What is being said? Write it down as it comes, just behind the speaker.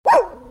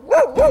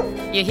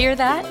You hear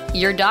that?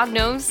 Your dog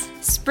knows.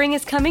 Spring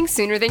is coming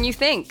sooner than you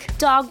think.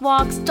 Dog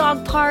walks,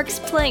 dog parks,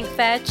 playing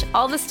fetch,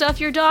 all the stuff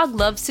your dog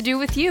loves to do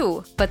with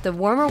you. But the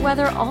warmer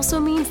weather also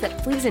means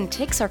that fleas and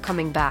ticks are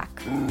coming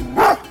back.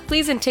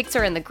 Fleas and ticks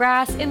are in the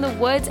grass, in the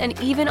woods, and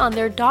even on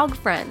their dog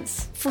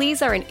friends.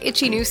 Fleas are an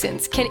itchy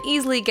nuisance, can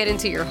easily get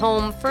into your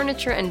home,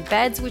 furniture, and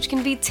beds, which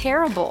can be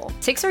terrible.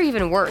 Ticks are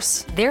even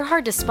worse. They're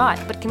hard to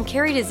spot, but can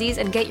carry disease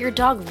and get your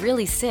dog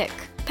really sick.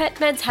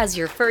 PetMeds has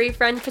your furry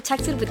friend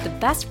protected with the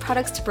best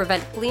products to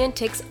prevent flea and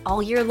ticks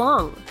all year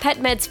long.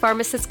 PetMeds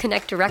pharmacists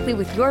connect directly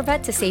with your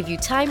vet to save you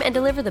time and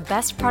deliver the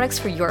best products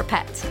for your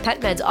pet.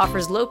 PetMeds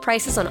offers low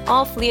prices on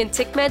all flea and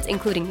tick meds,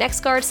 including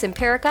NexGard,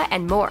 Simparica,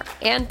 and more.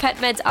 And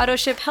PetMeds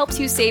AutoShip helps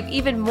you save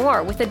even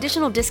more with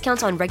additional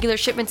discounts on regular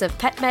shipments of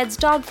pet meds,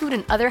 dog food,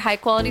 and other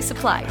high-quality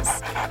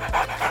supplies.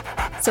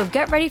 So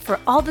get ready for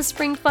all the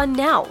spring fun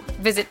now.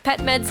 Visit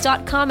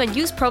petmeds.com and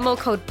use promo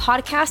code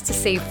PODCAST to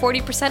save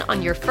 40%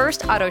 on your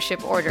first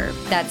AutoShip order.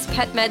 That's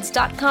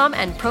petmeds.com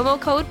and promo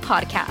code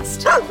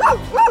PODCAST.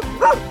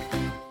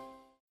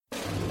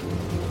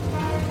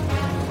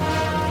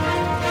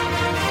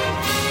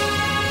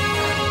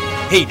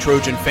 Hey,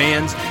 Trojan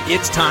fans,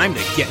 it's time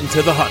to get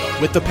into the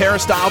huddle with the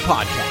Peristyle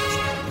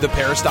Podcast. The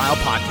Peristyle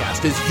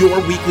Podcast is your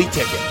weekly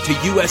ticket to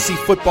USC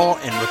football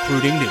and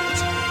recruiting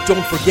news.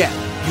 Don't forget,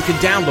 you can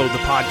download the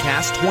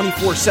podcast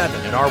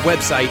 24/7 at our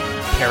website,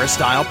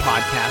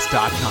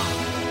 peristylepodcast.com.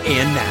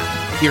 And now,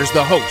 here's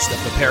the host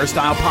of the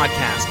Peristyle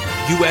Podcast,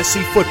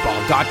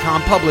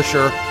 USCFootball.com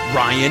publisher,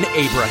 Ryan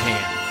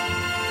Abraham.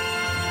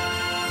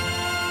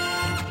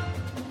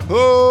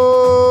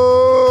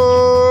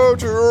 Hello,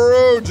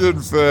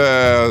 Trojan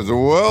fans.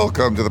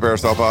 Welcome to the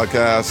Peristyle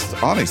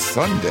Podcast. On a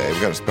Sunday, we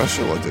got a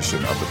special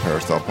edition of the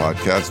Peristyle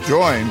Podcast,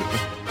 joined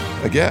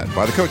again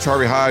by the Coach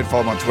Harvey Hyde.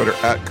 Follow him on Twitter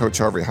at Coach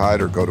Harvey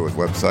Hyde, or go to his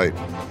website,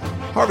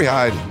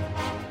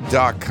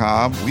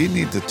 harveyhyde.com. We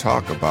need to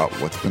talk about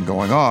what's been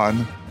going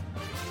on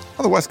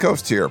the West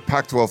Coast here.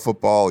 Pac-12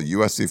 football,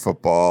 USC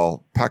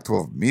football,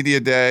 Pac-12 Media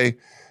Day.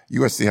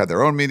 USC had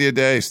their own Media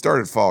Day,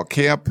 started fall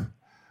camp.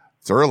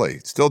 It's early.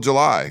 It's still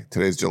July.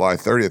 Today's July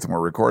 30th, and we're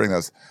recording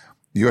this.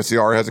 USC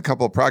already has a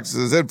couple of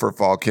practices in for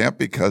fall camp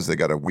because they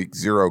got a week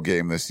 0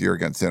 game this year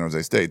against San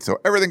Jose State. So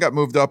everything got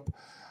moved up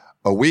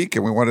a week,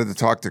 and we wanted to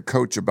talk to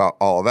Coach about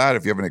all of that.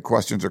 If you have any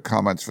questions or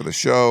comments for the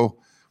show,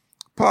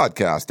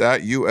 podcast at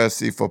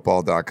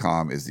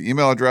uscfootball.com is the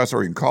email address,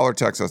 or you can call or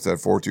text us at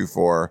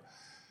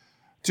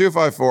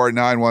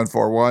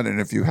 424-254-9141. And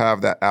if you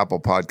have that Apple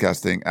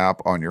Podcasting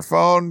app on your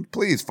phone,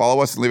 please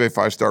follow us and leave a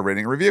 5-star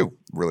rating and review.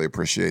 Really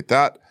appreciate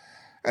that.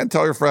 And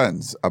tell your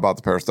friends about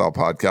the Peristyle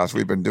Podcast.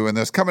 We've been doing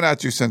this, coming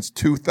at you since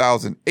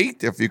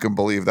 2008, if you can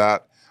believe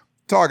that,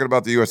 talking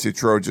about the USC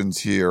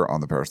Trojans here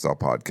on the Peristyle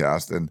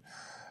Podcast. And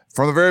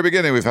from the very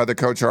beginning, we've had the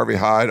Coach Harvey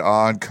Hyde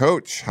on.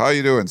 Coach, how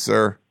you doing,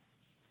 sir?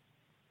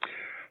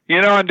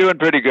 You know, I'm doing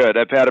pretty good.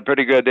 I've had a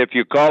pretty good, if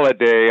you call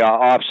it a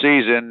off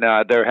season,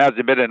 there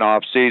hasn't been an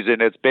off season.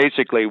 It's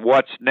basically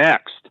what's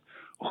next.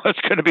 What's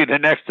going to be the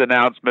next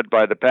announcement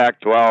by the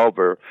Pac-12,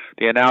 or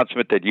the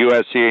announcement that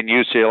USC and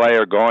UCLA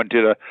are going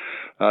to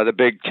the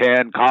Big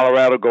Ten,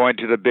 Colorado going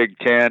to the Big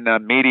Ten,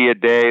 Media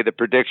Day, the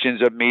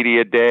predictions of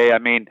Media Day. I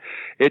mean,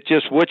 it's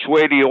just which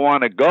way do you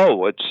want to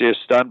go? It's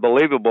just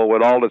unbelievable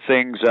with all the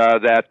things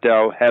that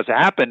has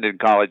happened in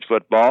college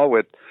football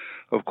with,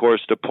 of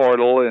course, the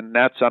portal, and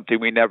that's something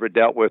we never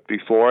dealt with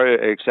before,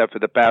 except for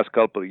the past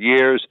couple of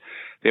years.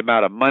 The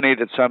amount of money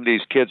that some of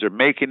these kids are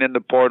making in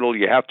the portal.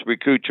 You have to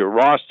recruit your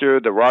roster,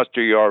 the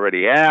roster you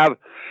already have.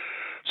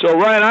 So,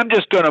 Ryan, I'm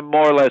just going to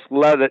more or less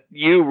let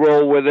you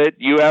roll with it.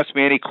 You ask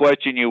me any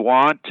question you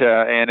want,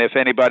 and if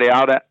anybody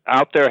out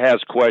there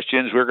has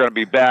questions, we're going to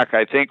be back,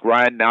 I think,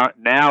 Ryan,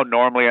 now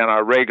normally on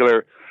our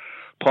regular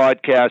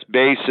podcast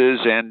basis,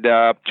 and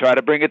try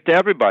to bring it to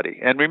everybody.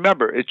 And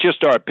remember, it's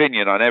just our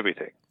opinion on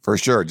everything. For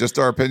sure. Just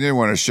our opinion. We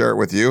want to share it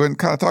with you and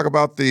kind of talk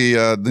about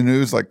the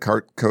news like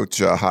Coach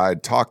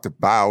Hyde talked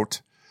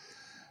about.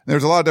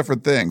 There's a lot of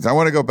different things. I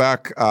want to go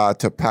back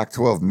to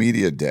Pac-12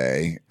 Media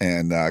Day,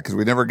 and because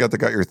we never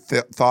got your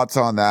thoughts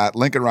on that.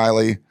 Lincoln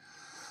Riley,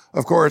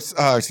 of course,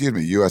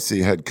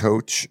 USC head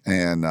coach,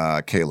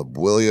 and Caleb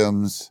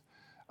Williams,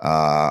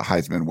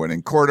 Heisman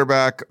winning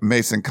quarterback,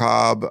 Mason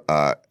Cobb,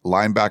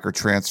 linebacker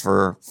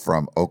transfer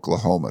from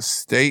Oklahoma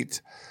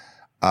State.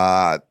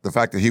 The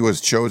fact that he was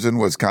chosen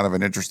was kind of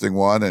an interesting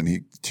one, and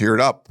he teared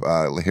up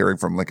hearing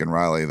from Lincoln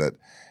Riley that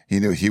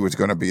he knew he was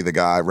going to be the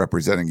guy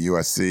representing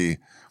USC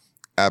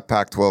at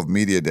Pac-12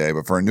 Media Day.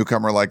 But for a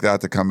newcomer like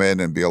that to come in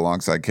and be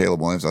alongside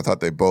Caleb Williams, I thought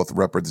they both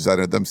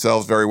represented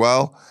themselves very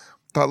well. I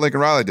thought Lincoln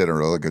Riley did a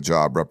really good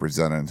job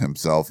representing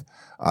himself.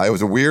 It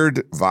was a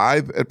weird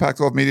vibe at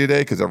Pac-12 Media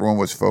Day because everyone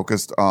was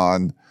focused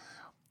on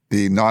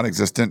the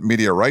non-existent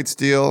media rights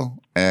deal.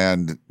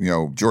 And,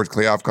 George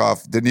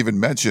Kliavkoff didn't even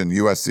mention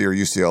USC or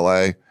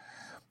UCLA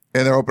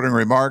in their opening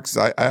remarks.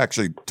 I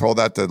actually told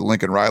that to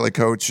Lincoln Riley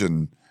coach,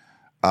 and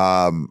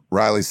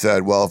Riley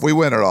said, well, if we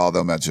win it all,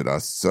 they'll mention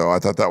us. So I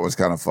thought that was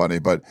kind of funny.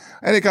 But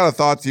any kind of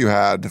thoughts you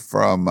had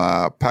from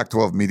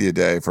Pac-12 Media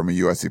Day from a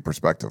USC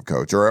perspective,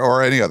 Coach,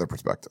 or any other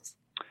perspective?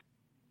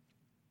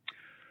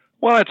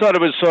 Well, I thought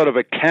it was sort of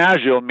a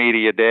casual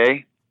media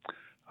day.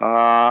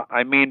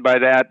 I mean by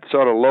that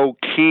sort of low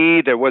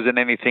key. There wasn't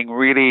anything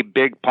really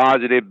big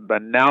positive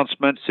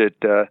announcements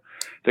that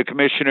the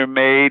commissioner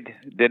made.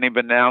 Didn't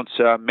even announce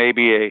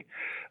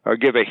or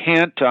give a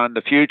hint on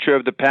the future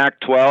of the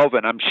Pac-12.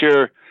 And I'm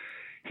sure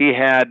he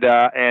had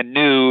and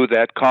knew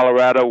that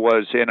Colorado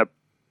was in a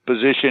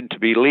position to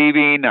be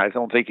leaving. I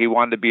don't think he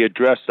wanted to be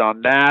addressed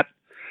on that.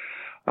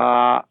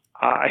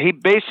 He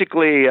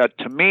basically,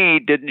 to me,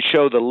 didn't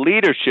show the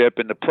leadership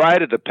and the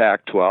pride of the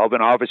Pac-12,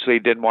 and obviously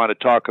didn't want to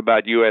talk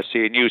about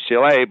USC and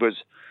UCLA, because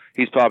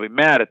he's probably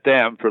mad at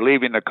them for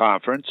leaving the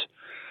conference.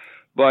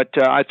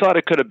 But I thought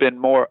it could have been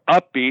more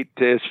upbeat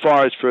as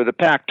far as for the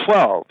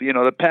Pac-12. You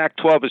know, the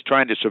Pac-12 is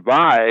trying to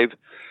survive,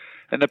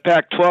 and the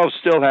Pac-12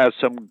 still has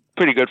some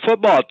pretty good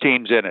football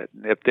teams in it.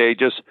 If they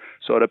just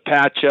sort of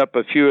patch up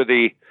a few of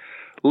the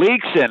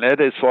leaks in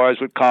it, as far as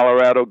with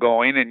Colorado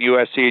going and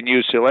USC and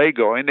UCLA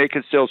going, they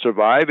can still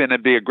survive, and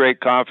it'd be a great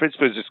conference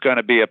because it's going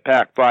to be a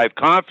Pac-5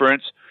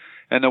 conference,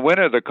 and the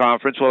winner of the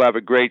conference will have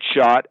a great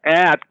shot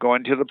at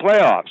going to the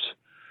playoffs.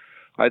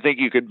 I think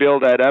you can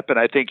build that up, and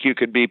I think you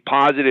can be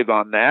positive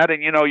on that.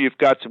 And, you know, you've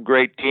got some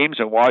great teams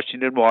in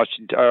Washington,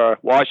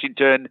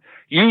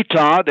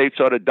 Utah. They've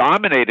sort of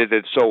dominated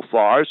it so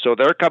far, so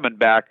they're coming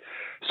back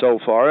so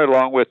far,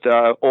 along with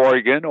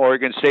Oregon.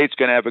 Oregon State's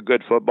going to have a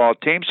good football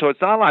team, so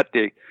it's not like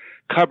the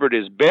cupboard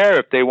is bare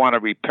if they want to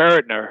repair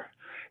it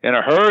in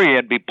a hurry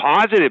and be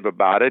positive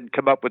about it and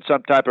come up with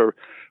some type of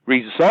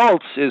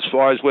results as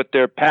far as what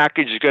their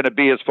package is going to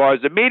be as far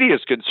as the media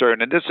is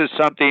concerned. And this is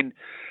something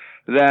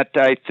that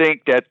I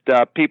think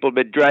that people have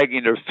been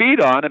dragging their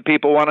feet on, and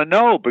people want to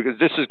know, because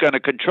this is going to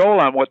control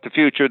on what the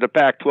future of the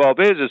Pac-12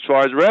 is as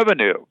far as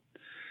revenue.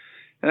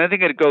 And I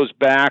think it goes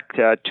back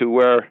to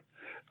where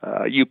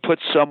you put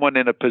someone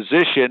in a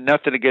position,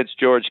 nothing against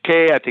George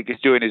K. I think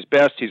he's doing his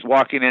best. He's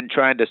walking in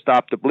trying to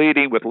stop the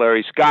bleeding with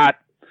Larry Scott.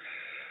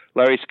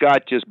 Larry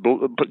Scott just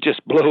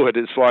blew it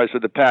as far as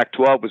the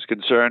Pac-12 was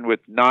concerned, with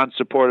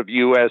non-support of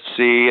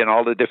USC and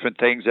all the different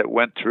things that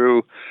went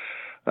through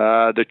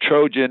the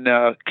Trojan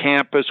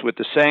campus with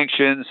the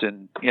sanctions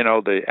and, you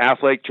know, the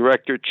athletic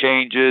director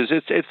changes.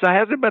 It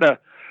hasn't been a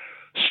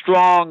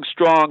strong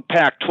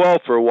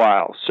Pac-12 for a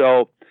while.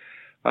 So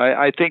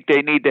I think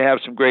they need to have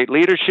some great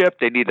leadership.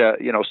 They need to,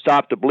 you know,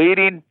 stop the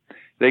bleeding.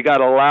 They got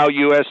to allow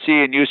USC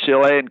and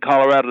UCLA and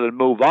Colorado to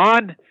move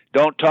on.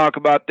 Don't talk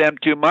about them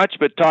too much,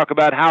 but talk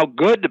about how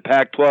good the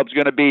Pac-12 is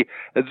going to be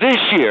this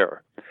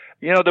year.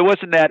 You know, there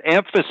wasn't that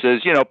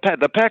emphasis. You know,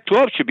 the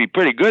Pac-12 should be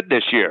pretty good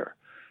this year.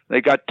 They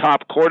got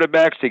top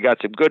quarterbacks. They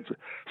got some good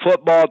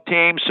football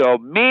teams. So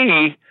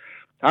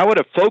I would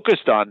have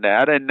focused on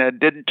that and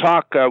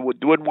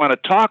wouldn't want to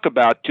talk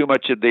about too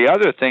much of the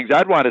other things.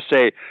 I'd want to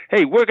say,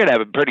 hey, we're going to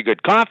have a pretty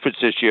good conference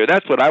this year.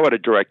 That's what I would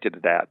have directed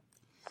at that.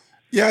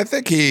 Yeah, I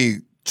think he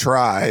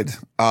tried,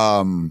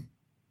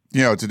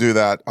 to do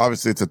that.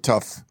 Obviously, it's a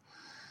tough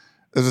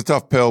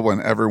pill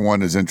when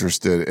everyone is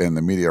interested in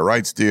the media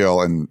rights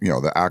deal and, you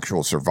know, the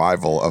actual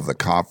survival of the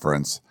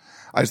conference.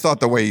 I just thought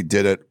the way he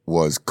did it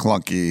was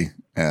clunky.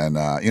 And,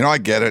 I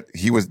get it.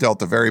 He was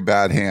dealt a very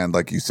bad hand,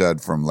 like you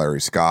said, from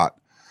Larry Scott.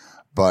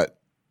 But,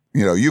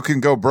 you know, you can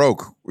go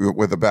broke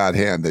with a bad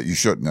hand that you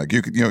shouldn't. Like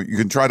you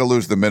can try to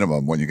lose the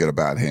minimum when you get a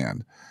bad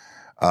hand,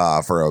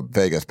 for a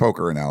Vegas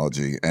poker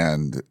analogy.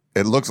 And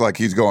it looks like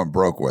he's going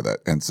broke with it.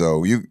 And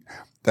so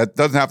that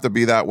doesn't have to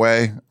be that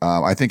way.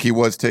 I think he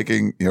was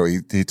taking, you know,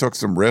 he took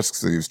some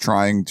risks. He was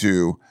trying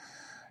to,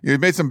 he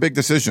made some big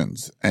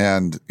decisions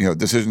and, you know,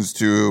 decisions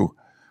to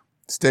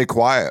stay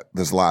quiet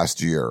this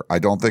last year. I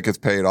don't think it's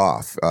paid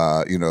off.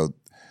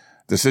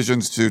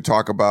 Decisions to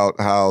talk about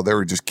how they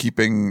were just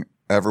keeping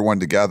everyone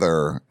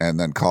together, and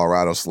then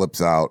Colorado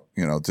slips out,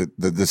 you know, to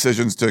the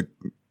decisions to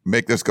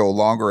make this go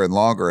longer and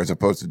longer as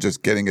opposed to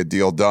just getting a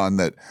deal done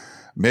that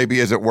maybe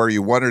isn't where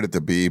you wanted it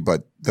to be.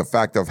 But the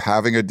fact of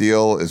having a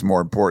deal is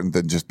more important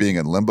than just being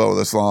in limbo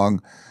this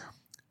long.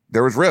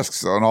 There was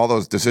risks on all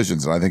those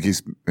decisions, and I think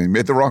he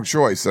made the wrong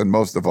choice on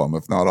most of them,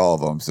 if not all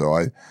of them. So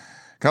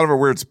kind of a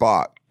weird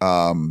spot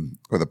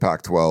with the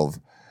Pac-12.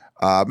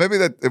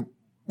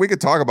 We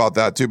could talk about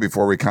that too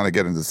before we kind of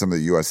get into some of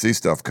the USC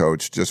stuff,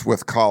 Coach. Just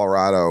with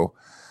Colorado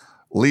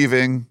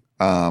leaving,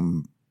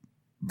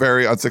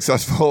 very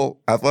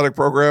unsuccessful athletic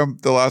program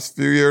the last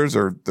few years,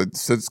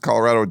 since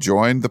Colorado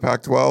joined the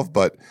Pac-12.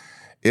 But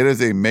it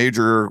is a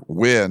major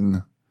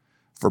win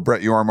for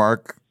Brett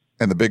Yormark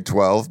and the Big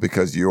 12,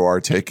 because you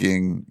are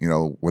taking, you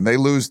know, when they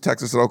lose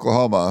Texas and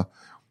Oklahoma,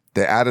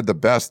 they added the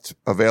best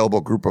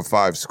available group of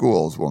 5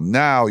 schools. Well,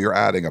 now you're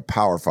adding a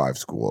Power 5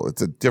 school.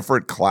 It's a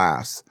different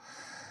class.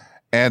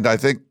 And I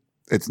think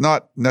it's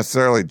not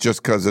necessarily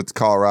just because it's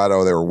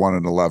Colorado, they were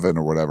 1-11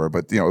 or whatever,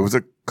 but, you know, it was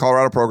a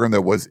Colorado program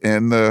that was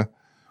in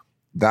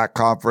that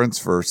conference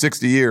for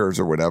 60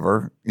 years or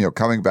whatever, you know,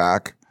 coming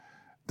back.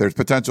 there's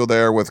potential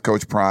there with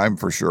Coach Prime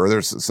for sure.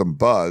 There's some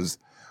buzz,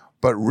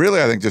 but really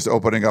I think just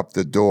opening up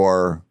the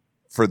door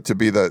to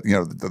be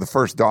the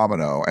first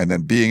domino, and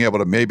then being able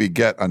to maybe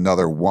get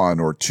another 1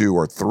 or 2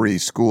 or 3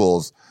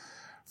 schools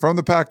from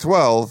the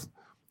Pac-12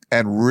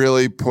 and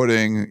really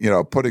putting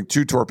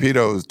 2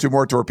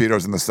 more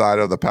torpedoes in the side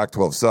of the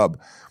Pac-12 sub.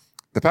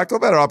 The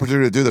Pac-12 had an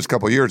opportunity to do this a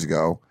couple of years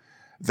ago.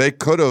 They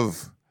could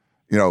have,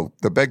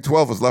 the Big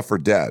 12 was left for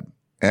dead,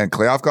 and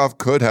Kliavkoff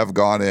could have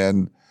gone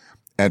in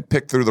and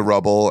picked through the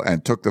rubble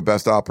and took the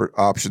best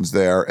options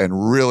there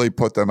and really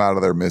put them out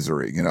of their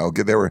misery.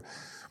 They were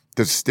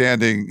just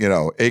standing,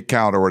 8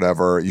 count or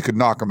whatever. You could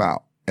knock them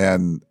out,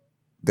 and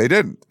they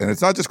didn't. And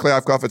it's not just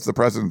Kliavkoff, it's the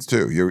presidents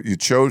too. You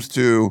chose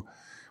to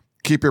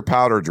keep your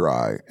powder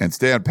dry and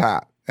stand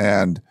pat.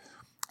 And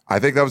I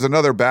think that was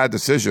another bad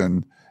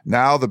decision.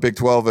 Now the Big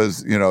 12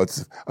 is,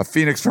 it's a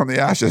phoenix from the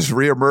ashes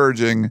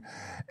reemerging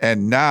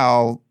and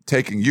now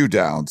taking you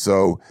down.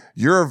 So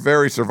your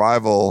very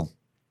survival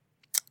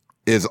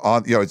is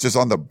on, it's just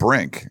on the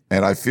brink.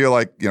 And I feel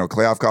like,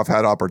 Kliavkoff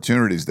had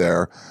opportunities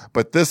there,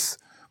 but this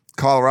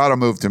Colorado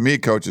move to me,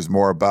 Coach, is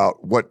more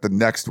about what the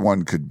next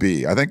one could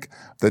be. I think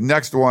the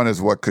next one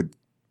is what could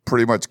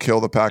pretty much kill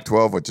the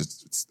Pac-12, which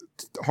is it's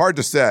hard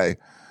to say,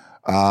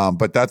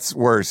 but that's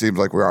where it seems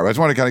like we are. I just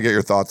want to kind of get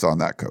your thoughts on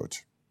that,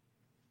 Coach.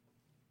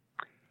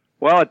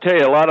 Well, I tell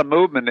you, a lot of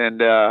movement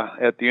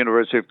at the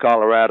University of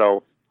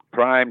Colorado.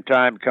 Prime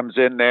time comes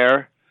in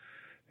there,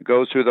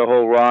 goes through the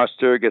whole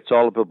roster, gets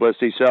all the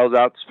publicity, sells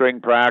out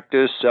spring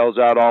practice, sells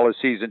out all the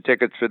season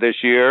tickets for this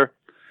year.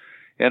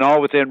 And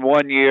all within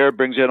 1 year,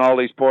 brings in all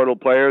these portal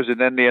players,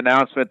 and then the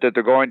announcement that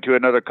they're going to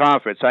another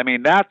conference. I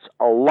mean, that's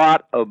a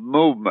lot of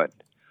movement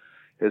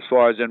as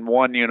far as in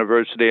one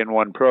university and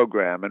one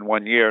program in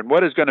 1 year. And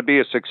what is going to be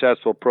a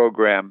successful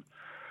program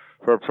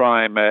for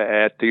Prime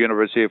at the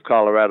University of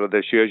Colorado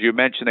this year? As you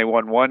mentioned, they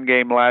won 1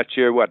 game last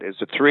year. What, is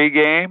it 3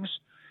 games?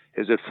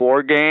 Is it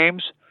 4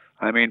 games?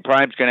 I mean,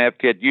 Prime's going to have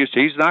to get used to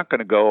it. He's not going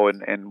to go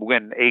and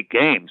win 8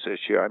 games this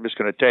year. I'm just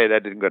going to tell you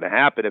that isn't going to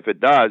happen. If it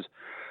does,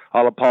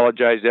 I'll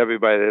apologize to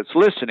everybody that's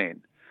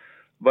listening.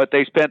 But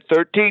they spent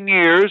 13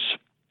 years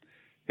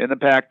in the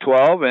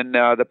Pac-12, and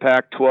the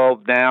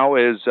Pac-12 now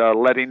is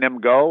letting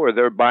them go, or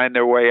they're buying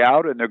their way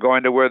out, and they're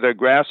going to where the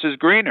grass is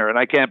greener. And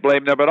I can't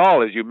blame them at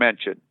all, as you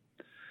mentioned.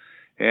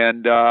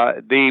 And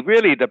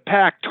the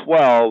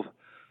Pac-12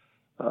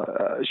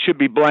 should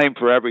be blamed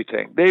for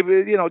everything. They,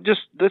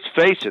 just let's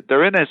face it,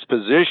 they're in this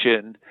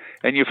position,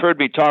 and you've heard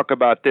me talk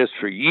about this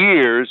for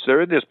years.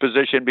 They're in this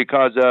position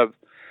because of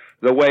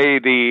the way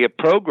the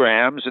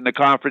programs and the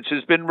conference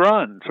has been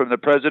run from the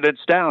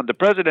presidents down. The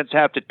presidents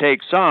have to take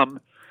some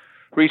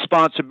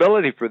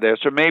responsibility for this,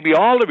 or maybe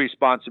all the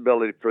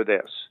responsibility for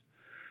this,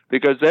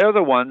 because they're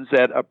the ones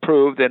that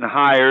approved and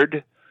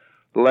hired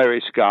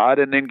Larry Scott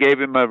and then gave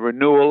him a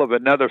renewal of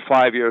another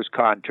 5 years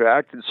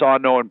contract and saw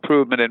no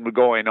improvement in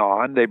going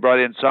on. They brought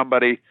in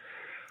somebody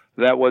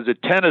that was a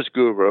tennis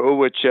guru,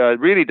 which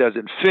really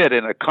doesn't fit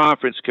in a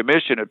conference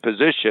commissioner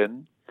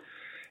position.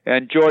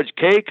 And George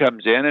Kay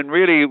comes in, and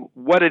really,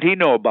 what did he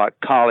know about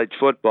college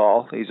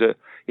football? He's a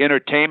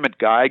entertainment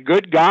guy,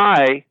 good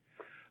guy,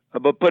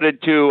 but put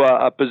into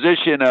a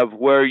position of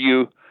where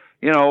you're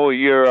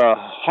a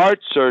heart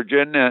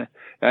surgeon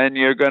and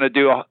you're going to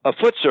do a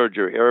foot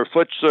surgery, or a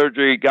foot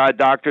surgery guy.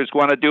 Doctors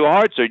want to do a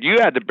heart surgery. You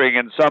had to bring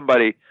in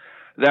somebody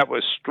that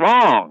was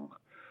strong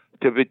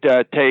to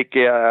take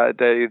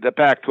the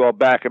Pac-12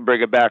 back and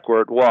bring it back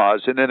where it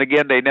was. And then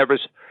again, they never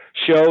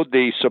showed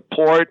the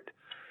support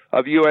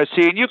of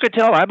USC, and you could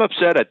tell I'm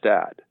upset at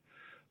that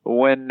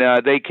when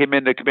they came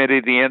into committee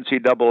of the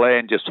NCAA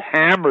and just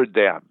hammered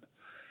them,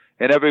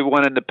 and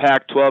everyone in the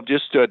Pac-12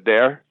 just stood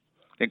there,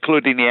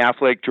 including the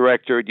athletic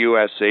director at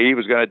USC. He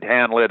was going to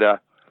handle it a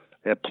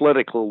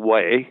political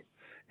way,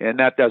 and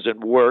that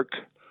doesn't work.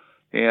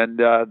 And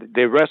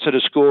the rest of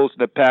the schools in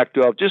the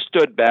Pac-12 just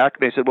stood back.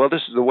 They said, "Well,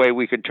 this is the way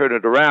we can turn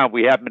it around.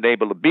 We haven't been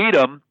able to beat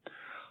them,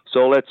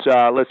 so let's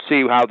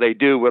see how they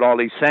do with all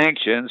these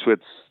sanctions with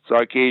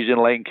Sarkisian,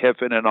 Lane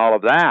Kiffin, and all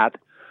of that."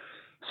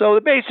 So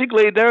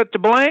basically, they're to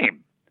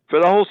blame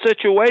for the whole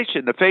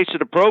situation. The face of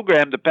the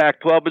program, the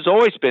Pac-12, has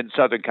always been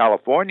Southern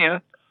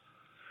California,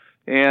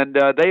 and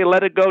they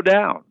let it go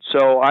down.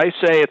 So I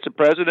say it's the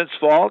president's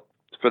fault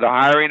for the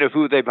hiring of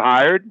who they've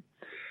hired.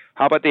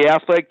 How about the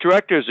athletic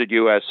directors at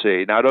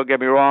USC? Now, don't get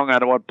me wrong, I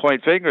don't want to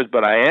point fingers,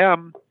 but I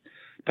am.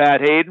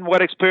 Pat Hayden,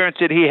 what experience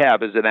did he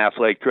have as an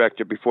athletic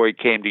director before he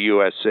came to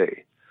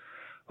USC?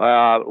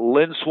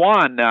 Lynn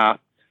Swan,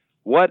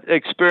 what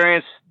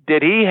experience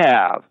did he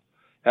have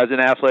as an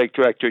athletic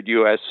director at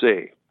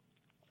USC?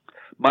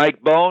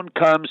 Mike Bone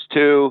comes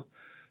to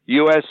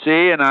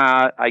USC, and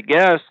I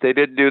guess they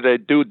didn't do the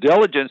due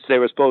diligence they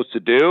were supposed to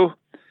do.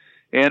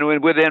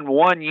 And within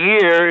 1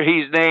 year,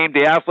 he's named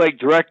the athletic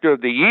director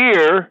of the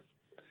year,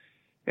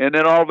 and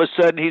then all of a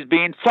sudden he's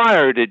being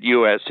fired at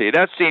USC.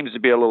 That seems to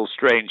be a little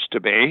strange to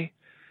me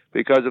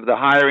because of the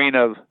hiring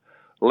of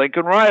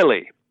Lincoln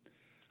Riley.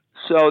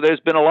 So there's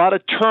been a lot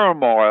of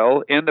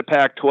turmoil in the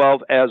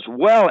Pac-12 as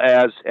well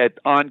as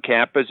on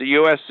campus at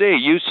USC.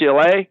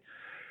 UCLA,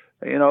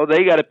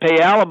 They got to pay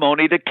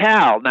alimony to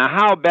Cal. Now,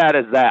 how bad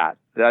is that?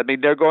 I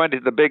mean, they're going to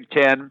the Big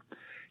Ten,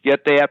 yet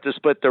they have to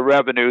split the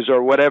revenues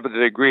or whatever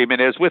the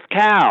agreement is with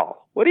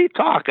Cal. What are you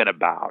talking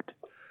about?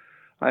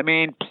 I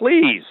mean,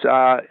 please,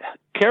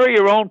 carry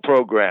your own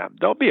program.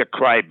 Don't be a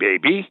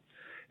crybaby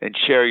and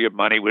share your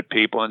money with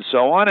people and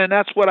so on. And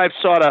that's what I've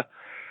sort of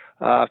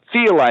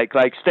feel like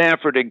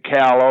Stanford and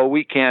Cal,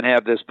 we can't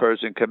have this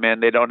person come in.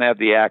 They don't have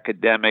the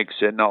academics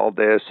and all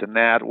this and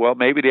that. Well,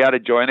 maybe they ought to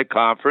join a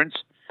conference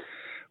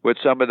with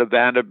some of the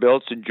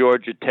Vanderbilts and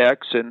Georgia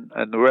Techs and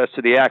the rest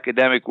of the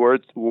academic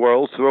world.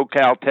 Throw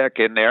Caltech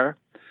in there,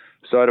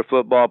 start a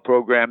football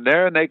program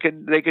there, and they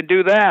can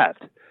do that.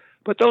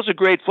 But those are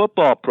great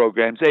football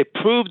programs. They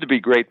proved to be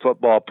great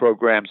football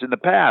programs in the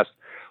past.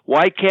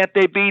 Why can't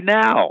they be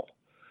now?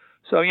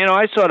 So,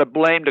 I sort of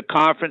blame the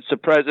conference, the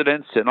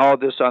presidents, and all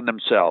this on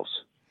themselves.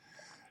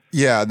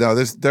 Yeah, no,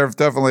 there's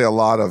definitely a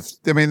lot of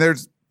 –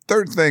 there's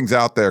certain things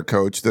out there,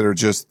 Coach, that are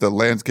just the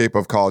landscape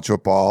of college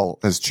football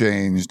has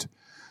changed.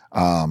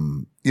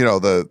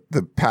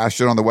 The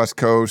passion on the West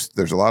Coast,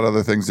 there's a lot of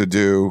other things to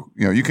do.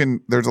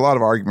 There's a lot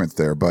of arguments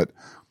there, but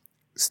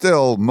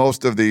still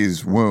most of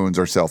these wounds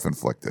are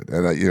self-inflicted.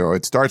 And,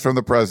 it starts from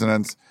the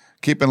presidents,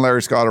 keeping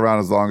Larry Scott around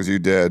as long as you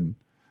did,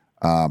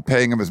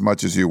 paying him as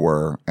much as you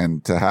were,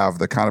 and to have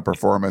the kind of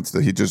performance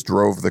that he just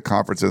drove the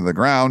conference into the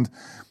ground.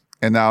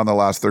 And now in the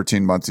last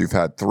 13 months, you've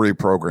had 3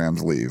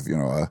 programs leave,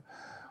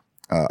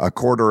 a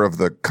quarter of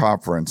the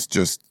conference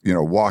just,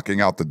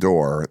 walking out the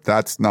door.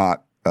 That's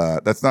not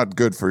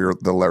good for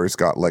the Larry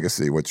Scott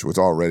legacy, which was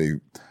already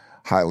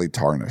highly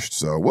tarnished.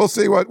 So we'll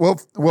see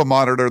we'll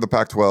monitor the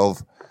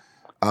Pac-12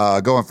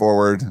 going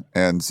forward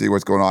and see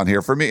what's going on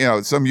here. For me,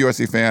 some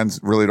USC fans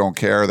really don't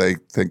care. They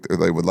think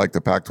they would like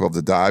the Pac-12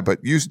 to die,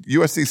 but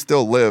USC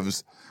still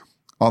lives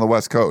on the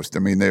West Coast.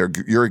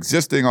 You're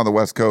existing on the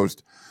West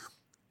Coast.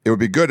 It would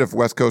be good if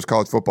West Coast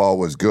college football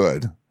was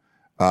good,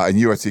 and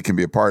USC can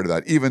be a part of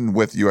that, even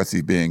with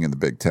USC being in the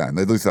Big Ten.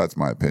 At least that's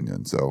my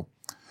opinion. So.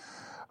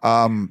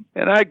 And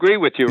I agree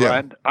with you,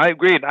 Ryan. I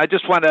agree. I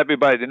just want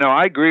everybody to know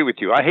I agree with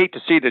you. I hate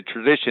to see the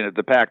tradition of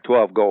the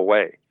Pac-12 go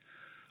away.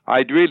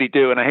 I really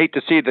do. And I hate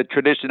to see the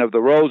tradition of the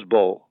Rose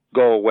Bowl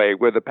go away,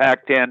 where the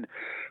Pac-10,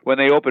 when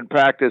they opened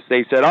practice,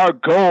 they said, our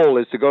goal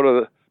is to go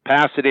to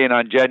Pasadena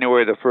on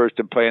January the 1st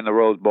and play in the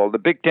Rose Bowl. The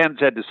Big Ten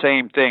said the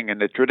same thing. And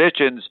the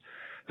traditions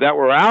that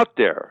were out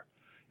there,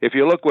 if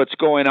you look what's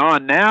going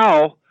on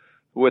now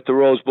with the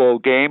Rose Bowl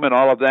game and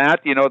all of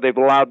that, they've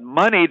allowed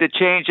money to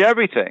change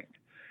everything.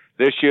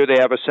 This year they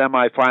have a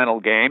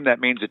semifinal game. That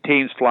means the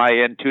teams fly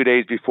in 2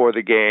 days before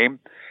the game.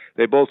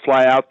 They both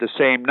fly out the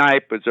same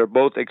night, but they're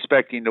both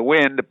expecting to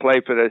win to play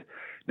for the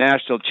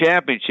national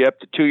championship.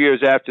 The 2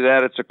 years after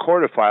that, it's a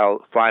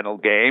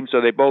quarterfinal game.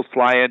 So they both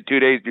fly in 2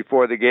 days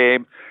before the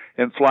game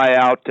and fly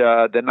out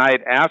the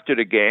night after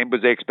the game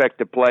because they expect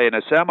to play in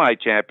a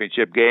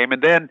semi-championship game.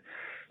 And then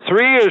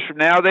 3 years from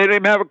now, they don't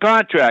even have a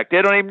contract.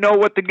 They don't even know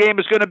what the game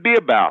is going to be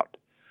about.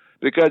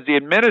 Because the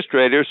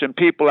administrators and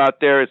people out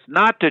there, it's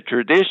not the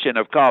tradition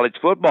of college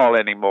football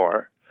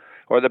anymore,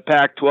 or the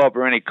Pac-12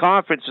 or any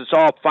conference. It's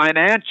all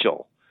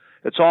financial.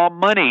 It's all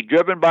money,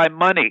 driven by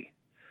money,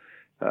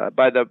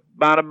 by the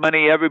amount of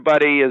money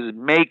everybody is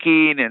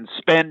making and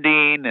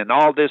spending and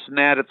all this and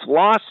that. It's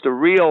lost the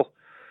real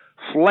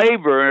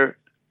flavor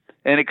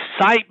and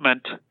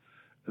excitement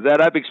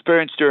that I've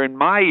experienced during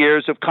my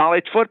years of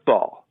college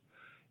football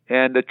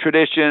and the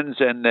traditions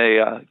and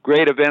the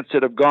great events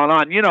that have gone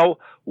on.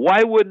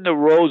 Why wouldn't the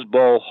Rose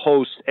Bowl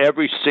host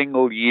every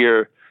single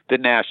year the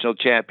national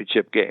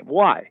championship game?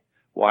 Why?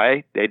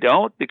 They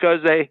don't? Because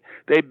they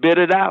bid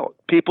it out.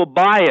 People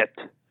buy it.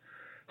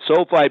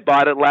 SoFi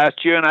bought it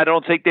last year, and I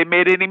don't think they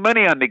made any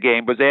money on the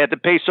game because they had to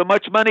pay so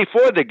much money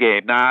for the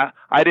game. Now,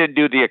 I didn't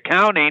do the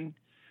accounting,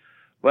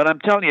 but I'm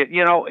telling you,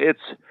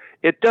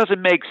 it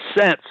doesn't make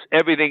sense.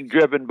 Everything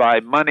driven by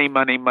money,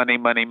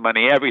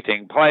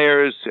 everything.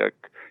 Players,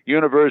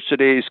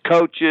 universities,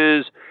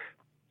 coaches,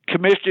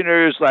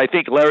 commissioners. I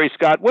think Larry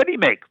Scott, what do you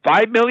make?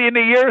 $5 million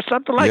a year or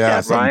something like that,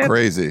 Yeah, something Ryan?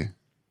 crazy.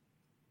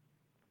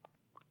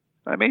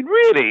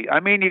 Really?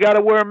 You got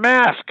to wear a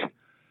mask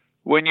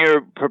when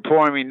you're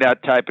performing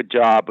that type of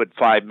job with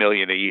 $5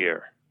 million a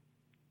year.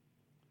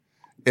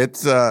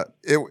 It's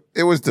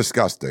it was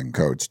disgusting,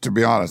 Coach, to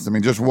be honest.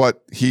 Just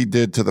what he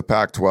did to the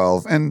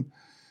Pac-12, and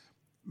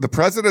the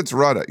presidents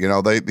run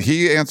it.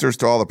 He answers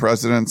to all the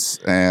presidents,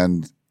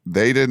 and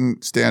they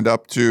didn't stand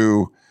up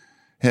to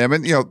him.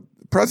 And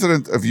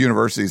president of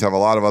universities have a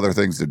lot of other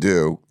things to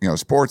do.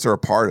 Sports are a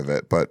part of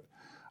it, but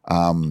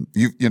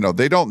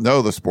they don't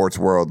know the sports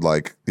world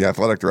like the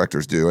athletic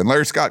directors do. And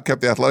Larry Scott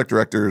kept the athletic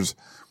directors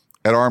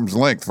at arm's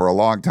length for a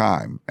long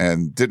time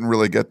and didn't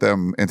really get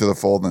them into the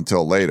fold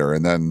until later.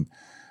 And then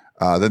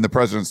the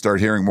president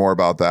started hearing more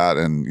about that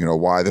and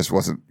why this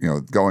wasn't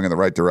going in the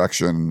right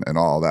direction and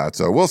all that.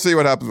 So we'll see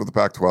what happens with the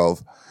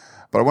Pac-12.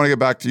 But I want to get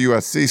back to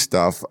USC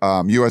stuff.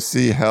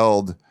 USC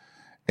held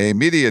a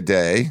media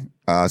day.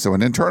 So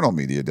an internal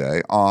media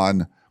day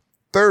on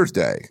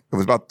Thursday. It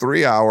was about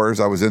 3 hours.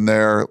 I was in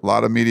there, a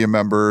lot of media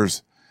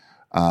members,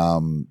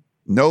 not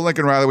No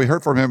Lincoln Riley. We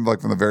heard from him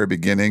like from the very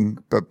beginning,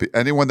 but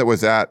anyone that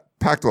was at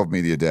Pac-12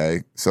 Media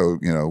Day. So,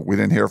 we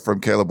didn't hear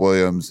from Caleb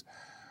Williams,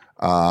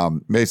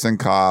 Mason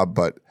Cobb,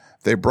 but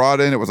they brought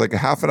in, it was like a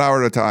half an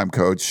hour at a time,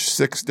 Coach,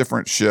 6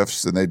 different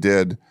shifts, and they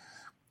did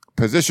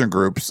position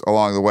groups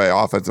along the way,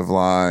 offensive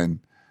line,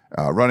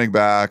 running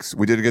backs.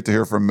 We did get to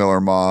hear from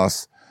Miller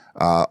Moss.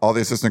 All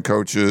the assistant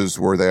coaches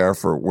were there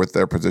with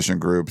their position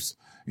groups,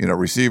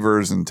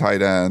 receivers and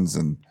tight ends,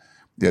 and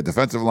you had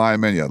defensive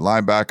linemen, you had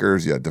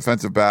linebackers, you had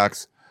defensive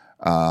backs,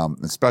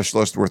 and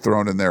specialists were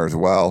thrown in there as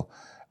well.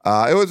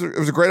 It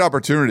was a great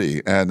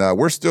opportunity, and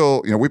we're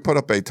still, we put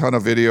up a ton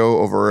of video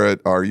over at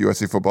our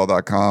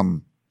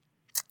USCFootball.com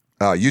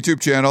YouTube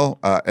channel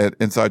at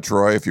Inside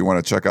Troy if you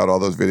want to check out all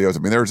those videos. I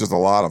mean, there was just a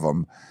lot of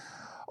them.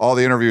 All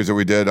the interviews that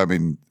we did, I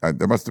mean,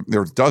 there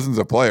were dozens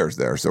of players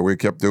there, so we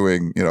kept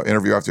doing,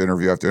 interview after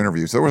interview after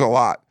interview. So there was a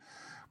lot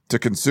to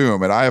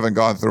consume, and I haven't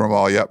gone through them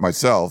all yet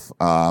myself.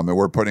 And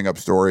we're putting up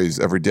stories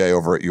every day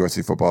over at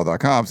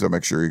USCFootball.com, so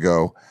make sure you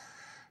go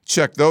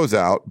check those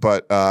out.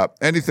 But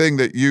anything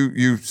that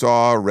you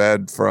saw,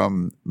 read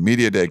from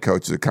Media Day,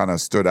 Coach, that kind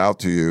of stood out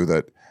to you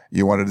that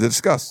you wanted to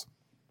discuss?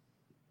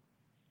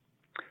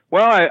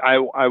 Well,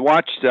 I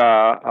watched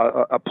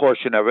a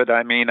portion of it.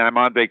 I mean, I'm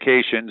on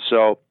vacation,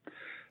 so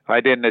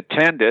I didn't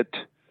attend it.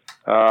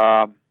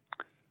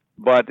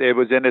 But it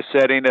was in a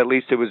setting, at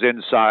least it was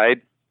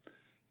inside.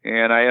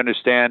 And I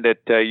understand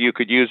that you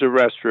could use a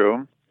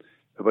restroom,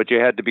 but you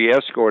had to be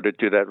escorted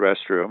to that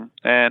restroom.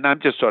 And I'm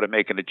just sort of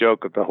making a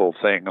joke of the whole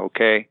thing,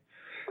 okay?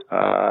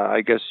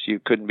 I guess you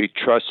couldn't be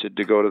trusted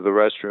to go to the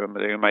restroom.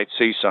 You might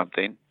see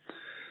something.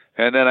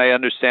 And then I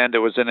understand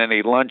there wasn't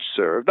any lunch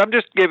served. I'm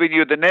just giving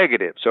you the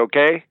negatives,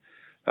 okay?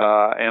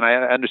 And I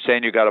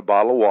understand you got a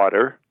bottle of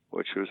water,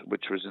 which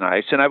was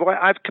nice. And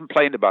I've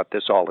complained about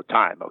this all the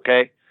time,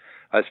 okay?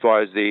 As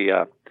far as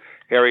the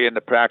area in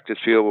the practice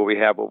field where we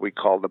have what we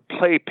call the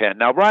playpen.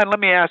 Now, Ryan, let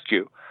me ask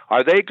you,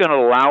 are they going to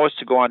allow us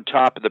to go on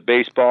top of the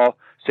baseball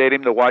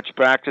stadium to watch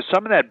practice?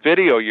 Some of that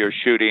video you're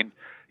shooting,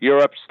 you're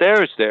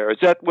upstairs there. Is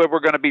that where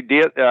we're going to be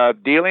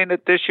dealing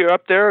it this year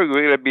up there, or are we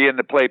going to be in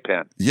the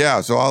playpen?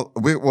 Yeah, so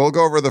we'll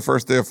go over the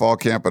first day of fall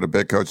camp at a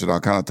bit, Coach, and I'll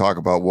kind of talk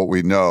about what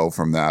we know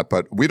from that.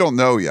 But we don't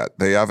know yet.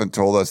 They haven't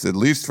told us, at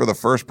least for the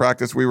first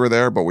practice we were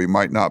there, but we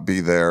might not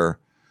be there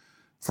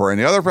for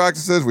any other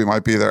practices. We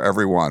might be there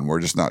every one. We're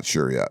just not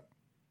sure yet.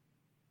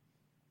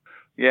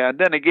 Yeah, and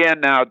then again,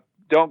 now,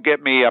 don't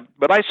get me up,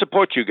 but I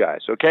support you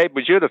guys, okay?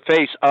 But you're the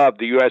face of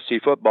the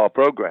USC football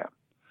program.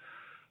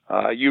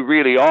 You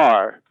really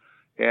are.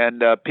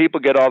 And people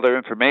get all their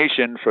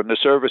information from the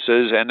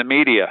services and the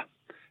media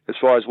as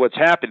far as what's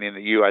happening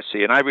at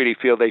USC. And I really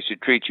feel they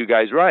should treat you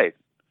guys right.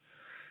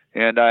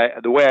 And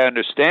the way I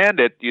understand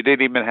it, you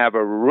didn't even have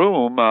a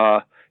room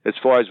as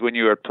far as when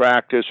you were at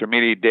practice or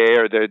media day,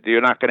 or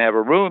you're not going to have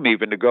a room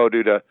even to go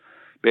to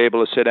be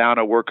able to sit down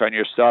and work on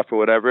your stuff or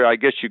whatever. I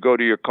guess you go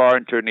to your car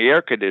and turn the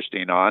air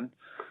conditioning on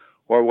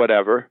or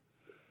whatever.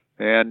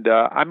 And,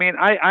 I mean,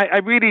 I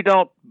really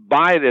don't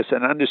buy this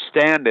and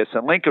understand this.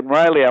 And Lincoln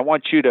Riley, I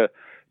want you to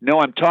know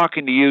I'm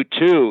talking to you,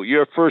 too.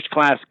 You're a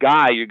first-class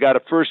guy. You got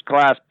a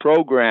first-class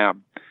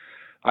program.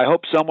 I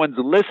hope someone's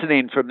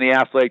listening from the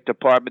athletic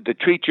department to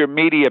treat your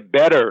media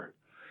better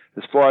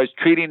as far as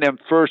treating them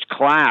first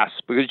class,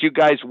 because you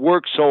guys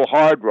work so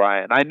hard,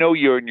 Ryan. I know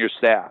you and your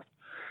staff.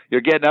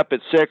 You're getting up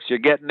at 6. You're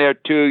getting there,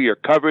 too. You're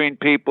covering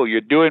people.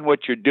 You're doing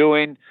what you're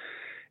doing.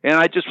 And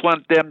I just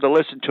want them to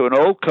listen to an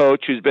old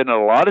coach who's been in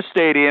a lot of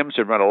stadiums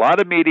and run a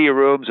lot of media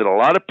rooms and a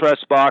lot of press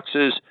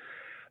boxes,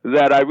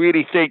 that I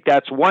really think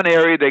that's one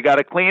area they got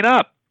to clean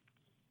up.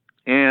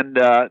 And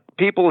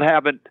people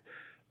haven't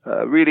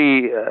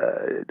really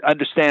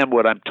understand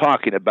what I'm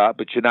talking about,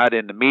 but you're not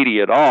in the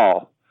media at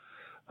all.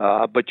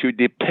 But you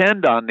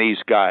depend on these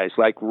guys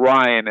like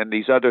Ryan and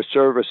these other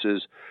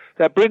services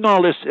that bring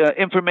all this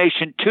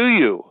information to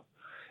you.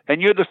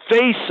 And you're the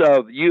face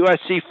of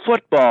USC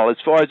football as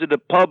far as the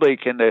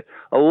public and the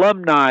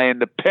alumni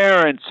and the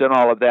parents and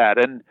all of that.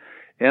 And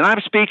I'm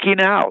speaking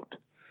out,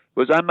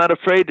 because I'm not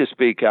afraid to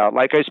speak out.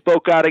 Like I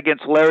spoke out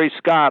against Larry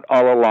Scott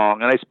all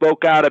along, and I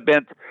spoke out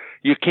against,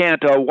 you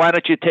can't, why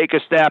don't you take a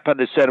step on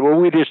the Senate? Well,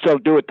 we just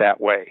don't do it that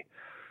way.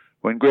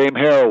 When Graham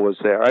Harrell was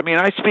there. I mean,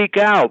 I speak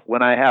out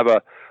when I have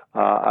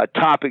a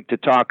topic to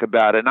talk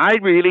about. And I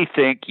really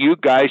think you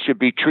guys should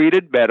be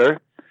treated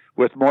better,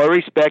 with more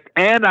respect.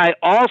 And I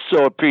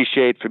also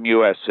appreciate from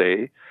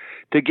USC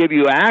to give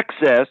you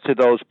access to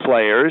those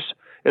players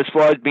as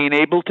far as being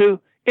able to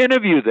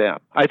interview them.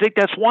 I think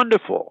that's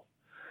wonderful.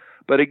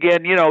 But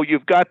again, you know,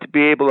 you've got to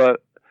be able to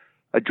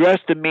address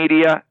the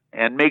media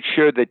and make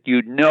sure that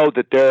you know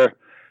that they're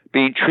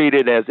being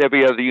treated as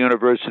every other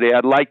university.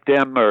 I'd like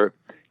them, or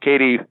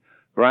Katie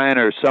Ryan,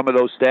 or some of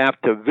those staff,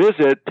 to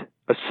visit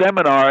a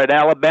seminar at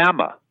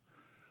Alabama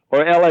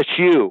or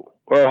LSU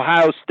or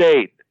Ohio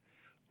State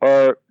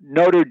or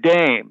Notre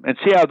Dame and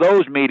see how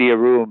those media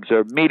rooms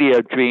or media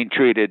are being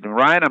treated. And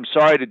Ryan, I'm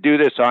sorry to do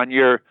this on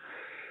your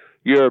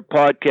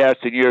podcast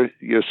and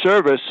your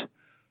service,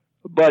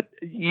 but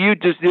you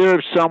deserve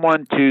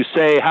someone to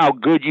say how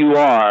good you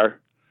are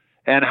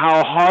and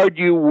how hard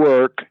you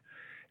work.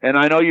 And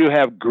I know you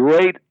have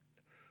great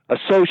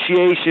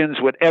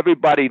associations with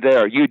everybody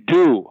there. You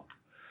do.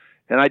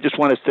 And I just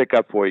want to stick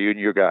up for you and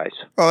your guys.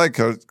 Well, thank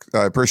you.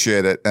 I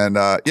appreciate it. And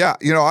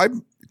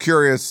I'm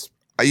curious.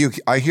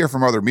 I hear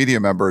from other media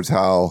members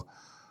how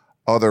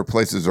other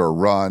places are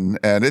run,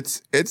 and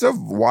it's a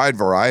wide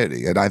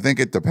variety. And I think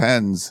it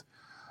depends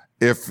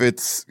if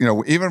it's,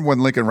 even when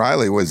Lincoln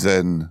Riley was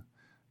in,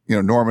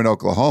 Norman,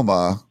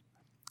 Oklahoma,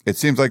 it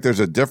seems like there's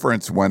a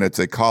difference when it's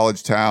a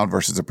college town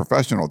versus a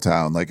professional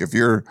town. Like if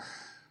you're,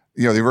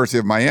 the University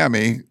of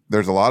Miami,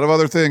 there's a lot of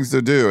other things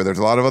to do. There's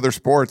a lot of other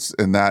sports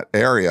in that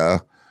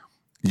area.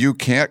 You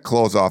can't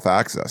close off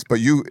access, but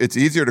it's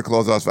easier to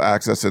close off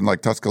access in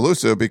like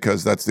Tuscaloosa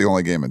because that's the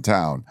only game in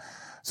town.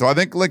 So I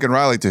think Lincoln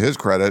Riley, to his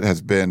credit,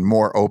 has been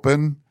more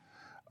open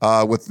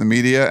with the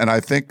media. And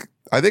I think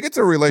it's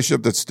a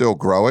relationship that's still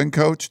growing,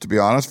 Coach, to be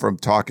honest, from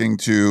talking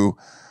to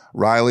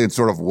Riley and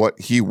sort of what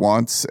he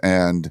wants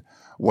and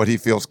what he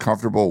feels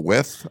comfortable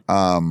with.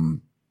 I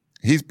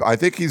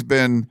think he's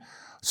been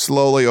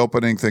slowly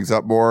opening things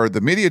up more.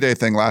 The media day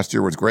thing last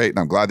year was great, and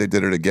I'm glad they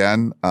did it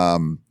again.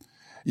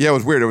 It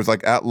was weird. It was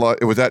like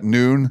it was at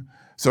noon,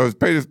 so it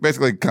was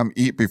basically come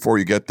eat before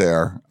you get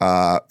there.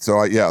 That was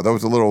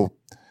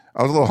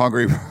I was a little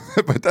hungry,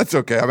 but that's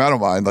okay. I don't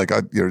mind. Like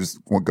just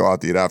won't go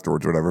out to eat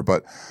afterwards or whatever.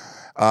 But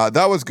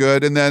that was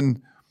good. And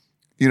then,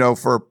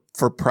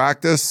 for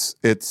practice,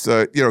 it's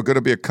going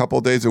to be a couple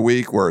days a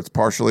week where it's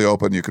partially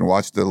open. You can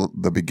watch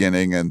the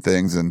beginning and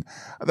things. And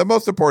the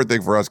most important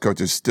thing for us, Coach,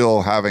 is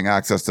still having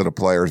access to the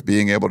players,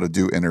 being able to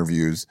do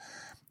interviews,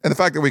 and the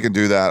fact that we can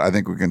do that. I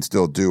think we can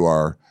still do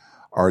our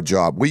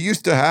job. We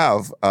used to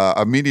have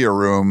a media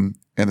room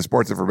in the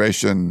sports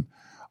information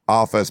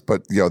office,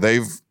 but they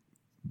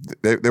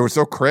were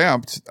so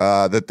cramped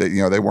that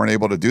they weren't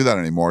able to do that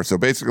anymore. So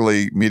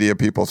basically, media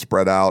people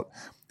spread out.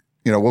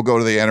 We'll go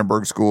to the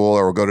Annenberg School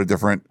or we'll go to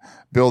different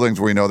buildings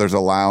where there's a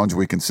lounge.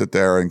 We can sit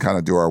there and kind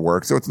of do our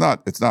work. So it's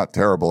not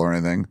terrible or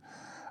anything.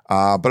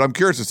 But I'm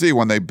curious to see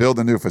when they build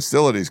a new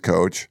facilities,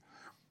 Coach,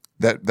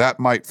 that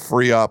might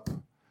free up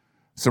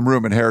some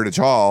room in Heritage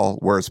Hall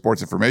where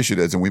sports information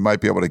is, and we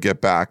might be able to get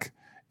back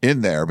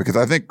in there, because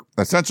I think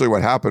essentially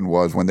what happened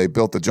was when they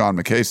built the John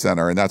McKay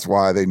Center, and that's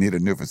why they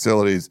needed new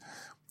facilities.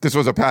 This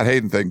was a Pat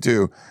Hayden thing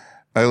too.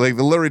 They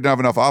literally didn't have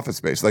enough office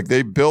space. Like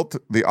they built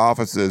the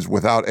offices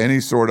without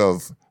any sort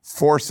of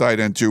foresight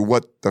into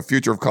what the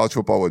future of college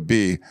football would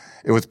be.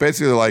 It was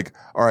basically like,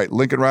 all right, it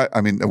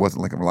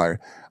wasn't Lincoln Riley.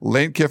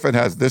 Lane Kiffin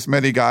has this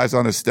many guys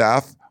on his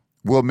staff.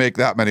 We'll make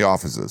that many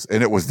offices.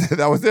 And that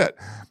was it.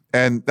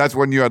 And that's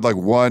when you had like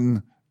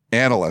one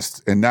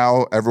analyst, and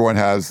now everyone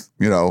has,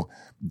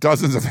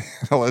 dozens of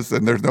analysts,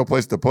 and there's no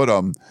place to put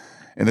them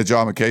in the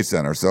John McKay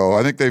Center. So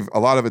I think a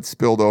lot of it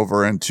spilled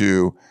over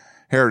into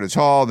Heritage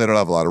Hall. They don't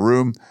have a lot of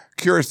room.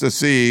 Curious to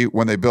see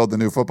when they build the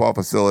new football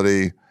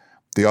facility,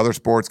 the other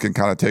sports can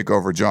kind of take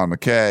over John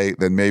McKay,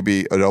 then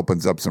maybe it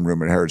opens up some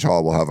room at Heritage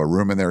Hall. We'll have a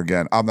room in there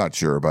again. I'm not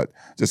sure, but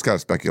just kind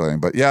of speculating.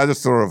 But yeah,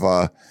 just sort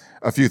of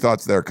a few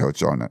thoughts there,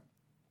 Coach, on it.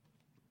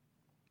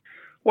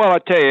 Well,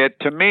 I'll tell you,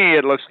 to me,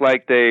 it looks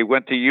like they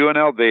went to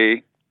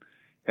UNLV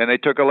and they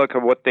took a look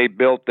at what they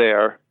built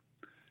there.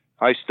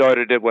 I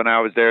started it when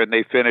I was there, and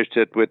they finished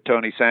it with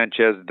Tony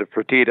Sanchez at the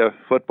Fertitta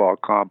football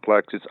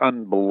complex. It's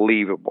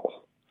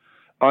unbelievable.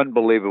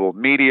 Unbelievable.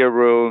 Media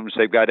rooms,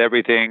 they've got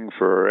everything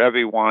for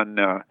everyone.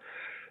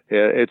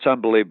 It's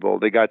unbelievable.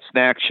 They got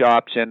snack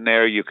shops in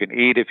there. You can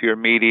eat if you're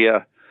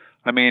media.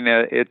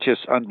 It's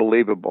just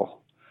unbelievable.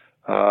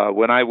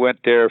 When I went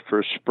there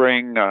for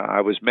spring,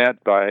 I was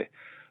met by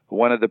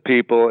one of the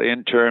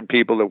intern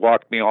people that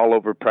walked me all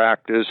over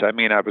practice. I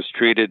was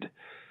treated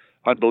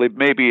unbelievable.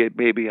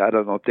 Maybe I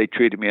don't know if they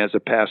treated me as a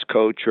past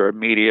coach or a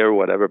media or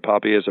whatever,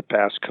 probably as a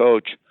past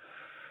coach.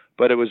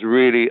 But it was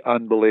really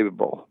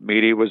unbelievable.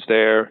 Media was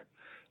there.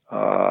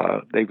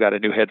 They've got a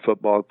new head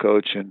football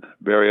coach in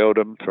Barry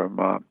Odom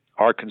from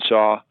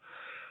Arkansas.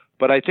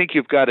 But I think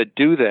you've got to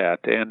do that.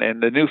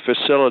 And the new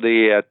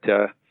facility at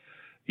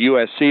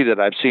USC that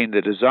I've seen,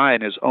 the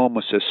design is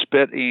almost a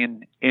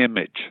spit-in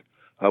image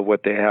of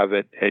what they have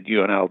at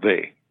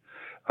UNLV.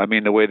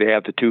 The way they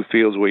have the two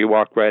fields where you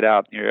walk right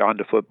out and you're on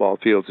the football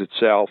fields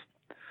itself.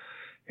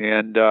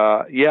 And,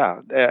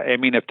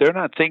 if they're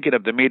not thinking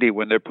of the media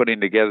when they're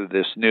putting together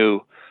this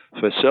new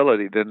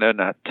facility, then they're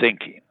not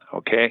thinking,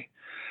 okay?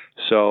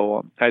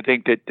 So I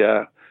think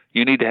that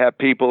you need to have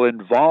people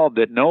involved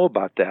that know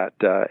about that,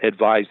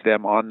 advise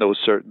them on those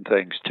certain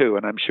things too.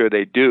 And I'm sure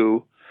they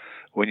do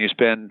when you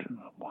spend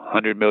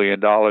 $100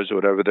 million or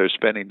whatever they're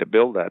spending to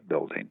build that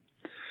building.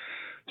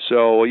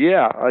 So,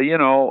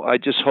 I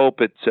just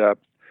hope it's,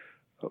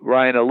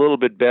 Ryan, a little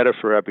bit better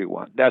for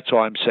everyone. That's all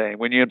I'm saying.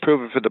 When you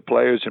improve it for the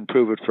players,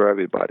 improve it for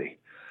everybody.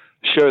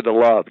 Share the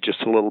love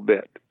just a little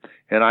bit.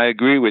 And I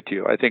agree with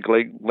you. I think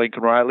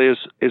Lincoln Riley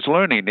is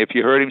learning. If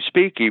you heard him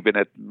speak even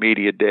at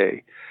Media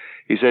Day,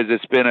 he says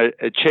it's been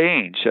a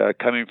change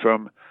coming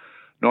from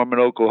Norman,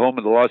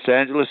 Oklahoma to Los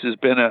Angeles has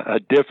been a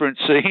different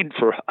scene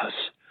for us.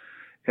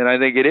 And I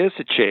think it is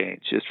a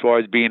change as far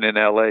as being in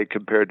L.A.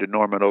 compared to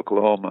Norman,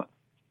 Oklahoma.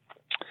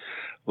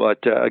 But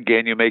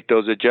again, you make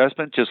those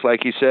adjustments. Just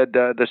like he said,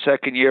 the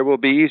second year will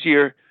be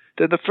easier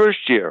than the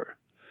first year.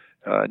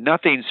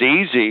 Nothing's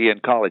easy in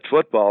college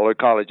football or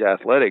college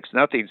athletics.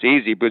 Nothing's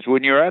easy because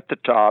when you're at the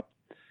top,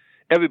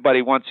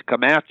 everybody wants to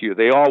come after you.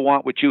 They all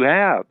want what you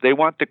have. They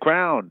want the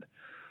crown.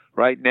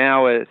 Right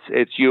now,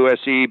 it's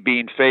USC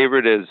being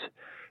favored as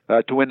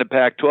to win the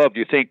Pac-12. Do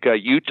you think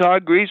Utah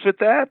agrees with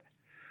that?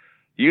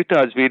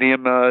 Utah's beat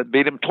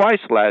him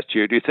twice last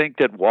year. Do you think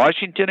that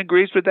Washington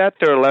agrees with that?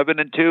 They're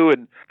 11-2,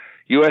 and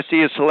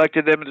USC has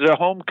selected them as their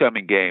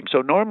homecoming game.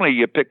 So normally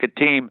you pick a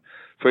team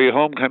for your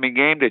homecoming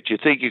game that you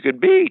think you can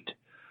beat.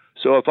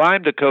 So if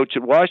I'm the coach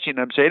at Washington,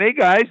 I'm saying, hey,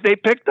 guys, they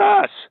picked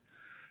us.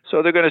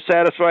 So they're going to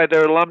satisfy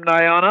their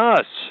alumni on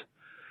us.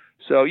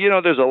 So,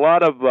 there's a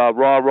lot of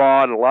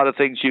rah-rah and a lot of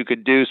things you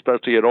can do,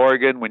 especially at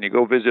Oregon. When you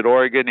go visit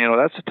Oregon,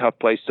 that's a tough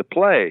place to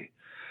play.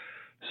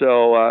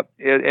 So, and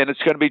it's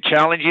going to be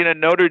challenging at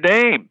Notre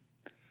Dame.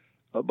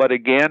 But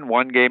again,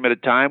 one game at a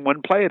time,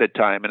 one play at a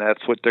time, and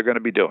that's what they're going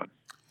to be doing.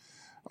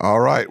 All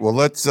right. Well,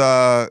 let's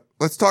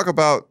talk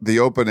about the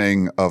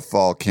opening of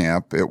fall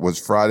camp. It was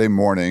Friday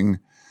morning.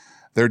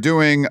 They're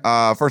doing,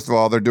 first of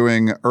all, they're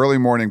doing early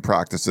morning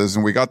practices,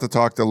 and we got to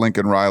talk to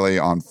Lincoln Riley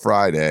on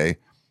Friday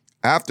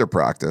after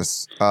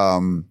practice.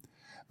 The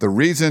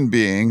reason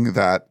being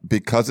that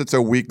because it's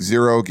a week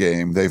 0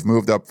 game, they've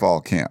moved up fall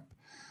camp.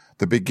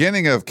 The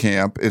beginning of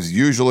camp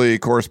usually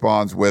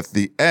corresponds with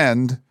the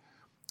end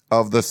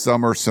of the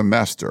summer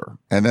semester,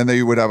 and then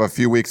they would have a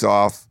few weeks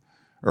off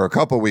or a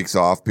couple weeks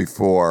off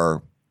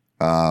before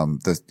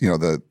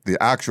the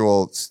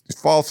actual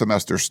fall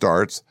semester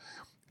starts,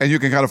 and you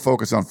can kind of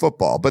focus on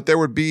football. But there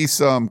would be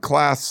some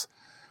class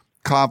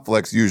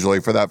conflicts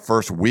usually for that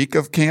first week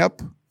of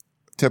camp,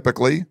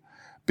 typically,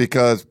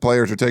 because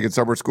players are taking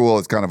summer school.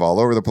 It's kind of all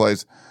over the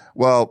place.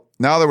 Well,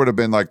 now there would have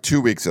been like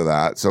 2 weeks of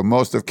that, so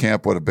most of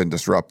camp would have been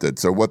disrupted.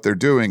 So what they're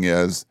doing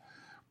is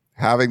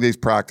having these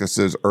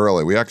practices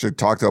early. We actually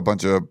talked to a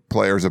bunch of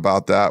players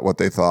about that, what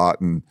they thought,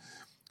 and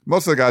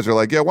most of the guys are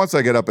like, yeah, once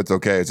I get up, it's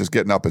okay. It's just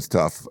getting up, it's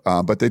tough.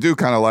 But they do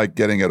kind of like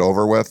getting it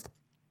over with.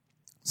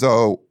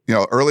 So,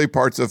 early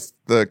parts of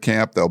the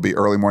camp, there'll be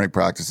early morning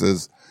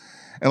practices.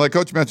 And like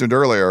Coach mentioned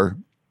earlier,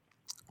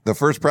 the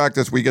first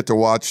practice we get to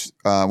watch,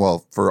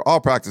 for all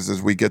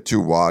practices, we get to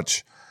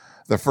watch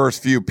the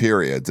first few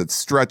periods. It's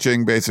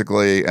stretching,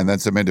 basically, and then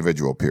some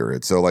individual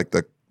periods. So like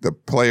the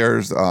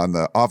players on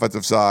the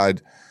offensive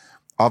side,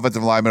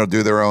 offensive linemen will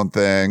do their own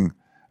thing.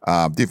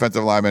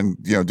 Defensive linemen,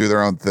 do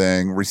their own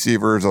thing.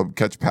 Receivers will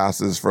catch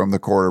passes from the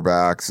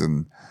quarterbacks,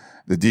 and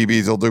the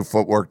DBs will do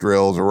footwork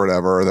drills or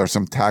whatever. There's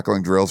some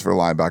tackling drills for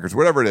linebackers,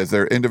 whatever it is.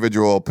 They're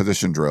individual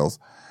position drills.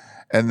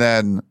 And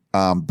then,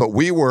 but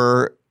we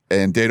were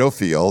in Dado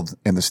Field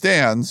in the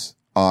stands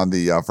on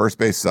the first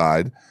base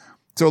side.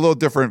 So a little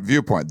different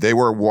viewpoint. They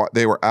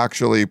were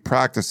actually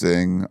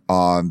practicing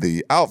on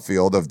the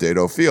outfield of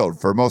Dado Field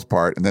for the most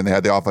part. And then they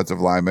had the offensive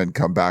linemen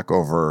come back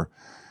over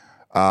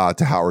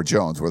to Howard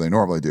Jones where they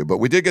normally do. But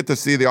we did get to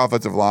see the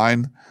offensive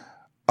line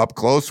up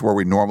close where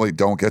we normally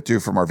don't get to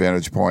from our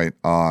vantage point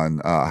on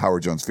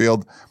Howard Jones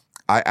Field.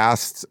 I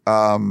asked,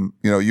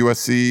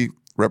 USC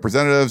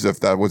representatives if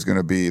that was going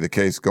to be the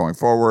case going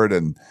forward.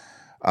 And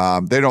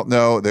they don't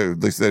know. At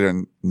least they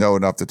didn't know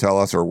enough to tell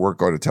us or weren't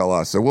going to tell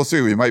us. So we'll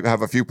see. We might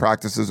have a few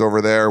practices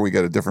over there. We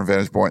get a different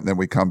vantage point, and then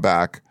we come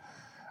back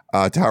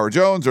to Howard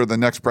Jones, or the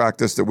next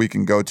practice that we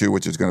can go to,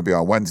 which is going to be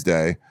on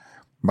Wednesday,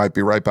 might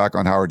be right back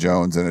on Howard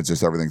Jones, and it's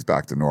just everything's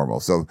back to normal.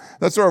 So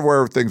that's sort of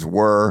where things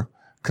were,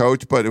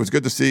 Coach. But it was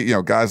good to see,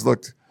 guys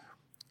looked,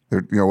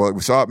 what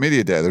we saw at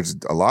Media Day. There's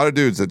a lot of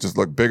dudes that just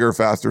look bigger,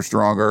 faster,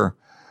 stronger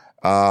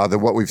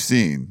than what we've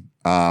seen.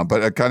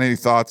 But kind of any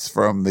thoughts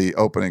from the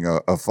opening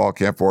of fall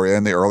camp for you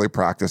and the early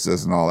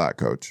practices and all that,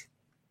 Coach?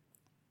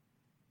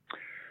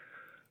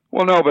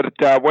 Well, no, but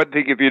one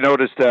thing, if you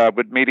noticed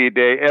with Media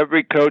Day,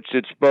 every coach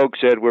that spoke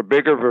said we're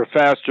bigger, we're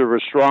faster, we're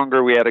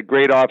stronger. We had a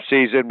great off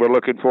season. We're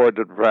looking forward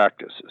to the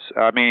practices.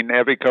 I mean,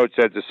 every coach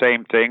said the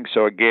same thing.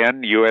 So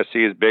again,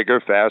 USC is bigger,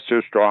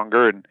 faster,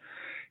 stronger, and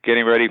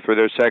getting ready for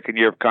their second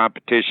year of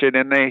competition,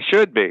 and they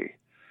should be.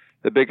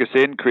 The biggest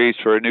increase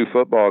for a new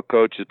football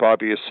coach is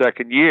probably his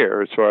second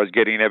year as far as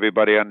getting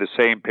everybody on the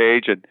same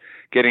page and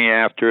getting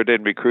after it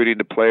and recruiting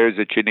the players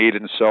that you need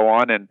and so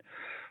on. And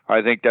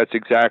I think that's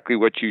exactly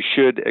what you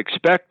should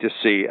expect to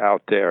see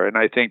out there. And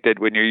I think that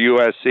when you're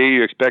USC,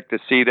 you expect to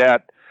see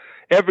that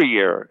every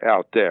year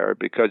out there,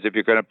 because if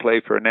you're going to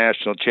play for a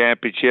national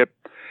championship,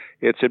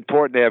 it's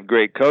important to have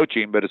great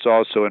coaching, but it's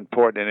also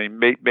important,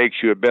 and it makes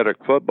you a better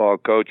football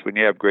coach when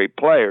you have great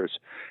players.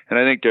 And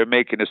I think they're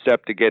making a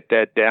step to get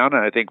that down,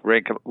 and I think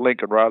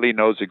Lincoln Riley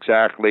knows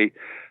exactly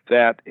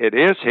that it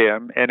is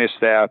him and his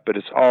staff, but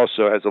it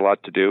also has a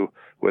lot to do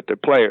with their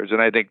players.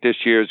 And I think this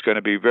year is going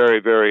to be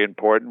very, very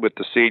important with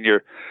the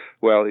senior.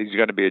 Well, he's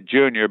going to be a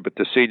junior, but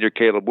the senior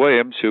Caleb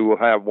Williams, who will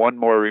have one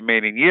more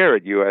remaining year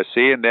at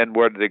USC, and then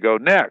where do they go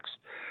next?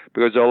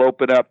 Because they'll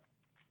open up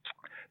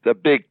the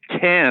Big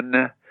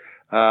Ten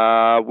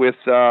with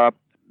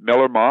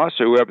Miller Moss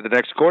or whoever the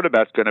next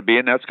quarterback's going to be,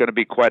 and that's going to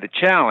be quite a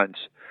challenge.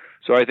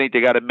 So I think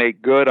they got to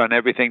make good on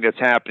everything that's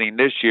happening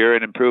this year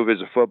and improve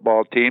as a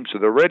football team so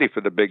they're ready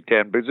for the Big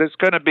Ten, because it's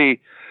going to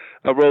be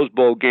a Rose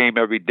Bowl game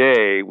every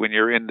day when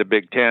you're in the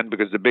Big Ten,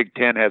 because the Big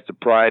Ten has the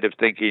pride of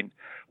thinking,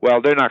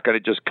 well, they're not going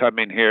to just come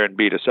in here and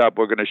beat us up.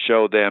 We're going to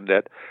show them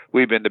that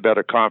we've been the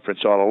better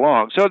conference all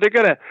along. So they're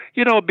going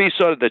to, be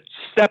sort of the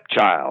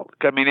stepchild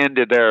coming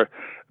into their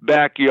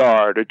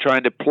backyard or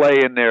trying to play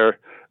in their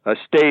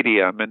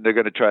stadium, and they're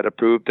going to try to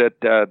prove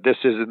that this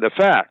isn't the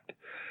fact.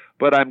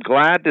 But I'm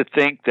glad to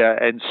think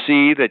that and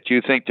see that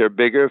you think they're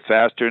bigger,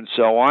 faster, and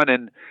so on.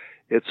 And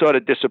it's sort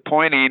of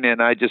disappointing,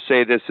 and I just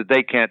say this, that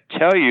they can't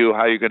tell you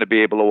how you're going to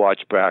be able to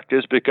watch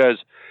practice, because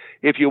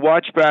if you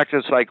watch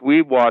practice like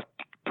we watched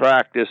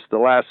practice the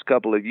last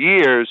couple of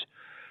years,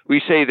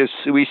 we see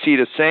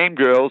the same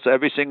drills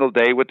every single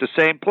day with the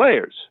same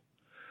players.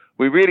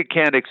 We really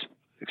can't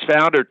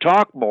expound or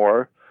talk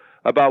more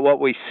about what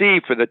we see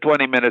for the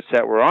 20 minutes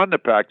that we're on the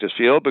practice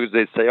field, because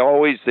they say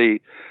always the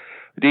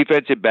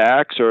defensive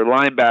backs or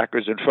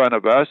linebackers in front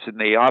of us, and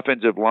the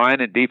offensive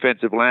line and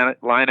defensive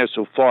line are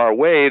so far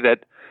away that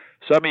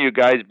some of you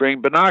guys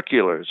bring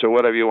binoculars or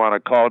whatever you want to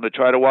call them to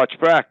try to watch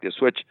practice,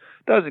 which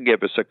doesn't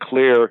give us a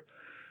clear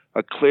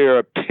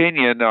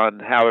opinion on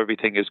how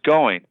everything is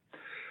going.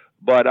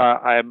 But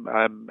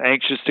I'm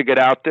anxious to get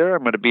out there.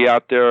 I'm going to be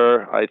out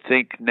there, I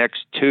think,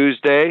 next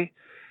Tuesday.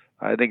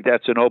 I think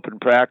that's an open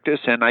practice,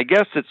 and I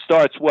guess it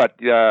starts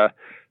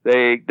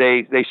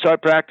They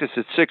start practice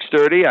at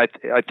 6:30.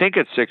 I think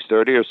it's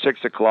 6:30 or 6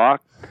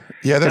 o'clock.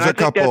 Yeah, there's a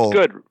couple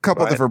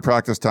right? different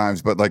practice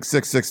times, but like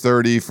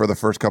 6:30 for the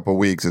first couple of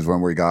weeks is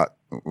when we got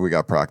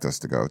practice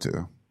to go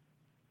to.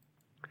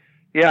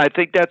 Yeah, I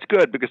think that's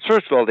good, because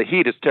first of all, the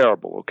heat is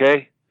terrible.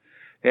 Okay,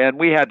 and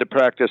we had to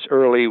practice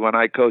early when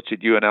I coached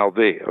at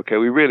UNLV. Okay,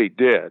 we really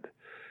did.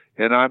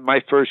 And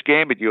my first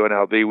game at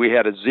UNLV, we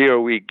had a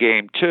 0-week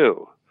game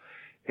too.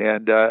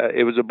 And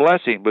it was a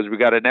blessing, because we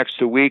got an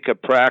extra week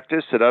of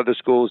practice that other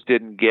schools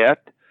didn't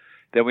get.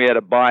 Then we had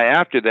a bye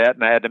after that,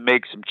 and I had to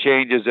make some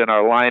changes in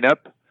our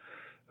lineup.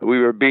 We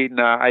were beaten.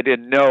 I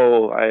hadn't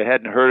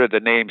heard of the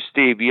name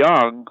Steve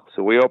Young,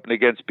 so we opened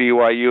against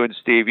BYU and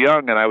Steve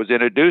Young, and I was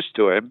introduced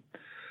to him.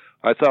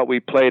 I thought we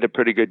played a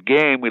pretty good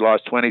game. We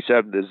lost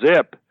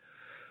 27-0,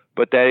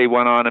 but they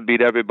went on and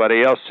beat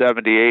everybody else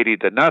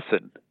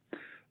 70-80-0.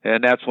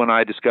 And that's when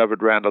I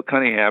discovered Randall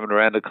Cunningham, and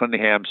Randall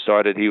Cunningham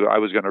started. I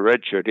was going to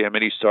redshirt him,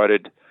 and he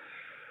started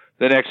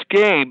the next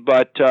game.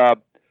 But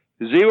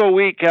 0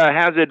 week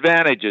has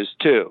advantages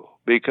too,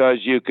 because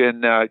you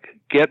can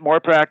get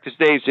more practice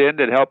days in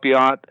that help you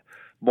out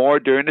more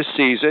during the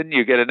season.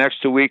 You get an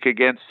extra week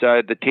against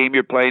the team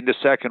you're playing the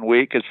second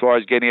week, as far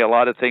as getting a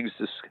lot of things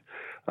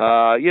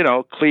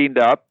cleaned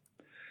up.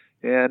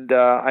 And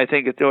I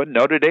think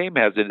Notre Dame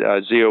has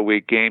a 0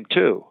 week game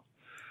too.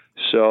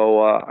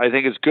 So I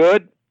think it's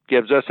good.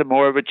 Gives us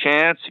more of a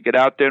chance to get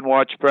out there and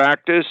watch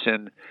practice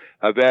and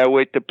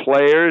evaluate the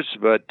players.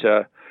 But,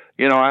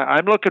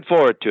 I'm looking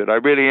forward to it. I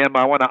really am.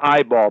 I want to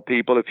eyeball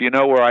people. If you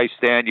know where I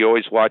stand, you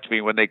always watch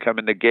me when they come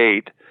in the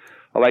gate.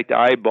 I like to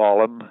eyeball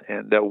them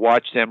and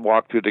watch them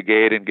walk through the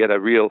gate and get a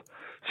real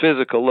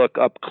physical look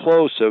up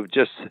close of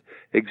just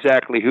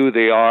exactly who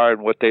they are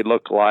and what they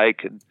look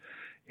like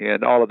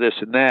and all of this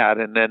and that.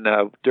 And then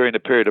during the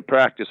period of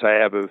practice, I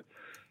have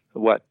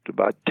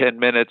about 10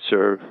 minutes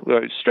or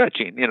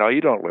stretching.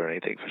 You don't learn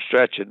anything for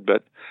stretching,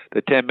 but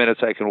the 10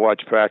 minutes I can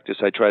watch practice,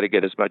 I try to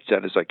get as much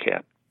done as I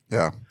can.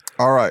 Yeah.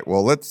 All right.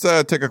 Well, let's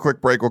take a quick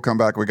break. We'll come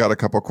back. We got a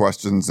couple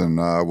questions, and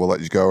we'll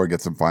let you go and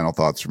get some final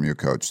thoughts from you,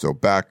 Coach. So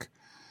back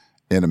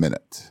in a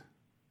minute.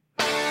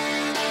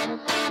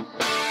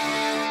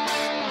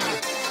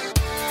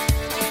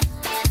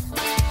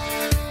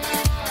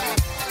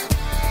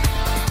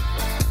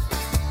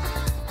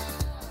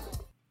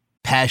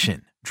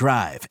 Passion,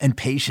 drive, and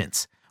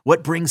patience.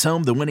 What brings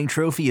home the winning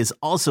trophy is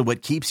also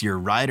what keeps your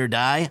ride or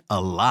die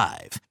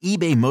alive.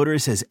 eBay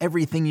Motors has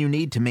everything you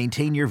need to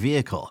maintain your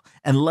vehicle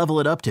and level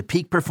it up to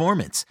peak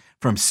performance,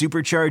 from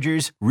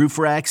superchargers, roof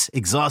racks,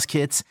 exhaust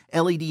kits,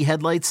 LED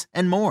headlights,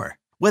 and more.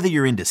 Whether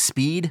you're into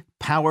speed,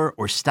 power,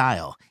 or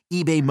style,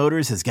 eBay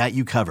Motors has got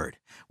you covered.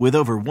 With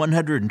over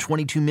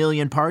 122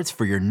 million parts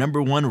for your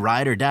number one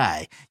ride or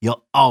die,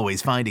 you'll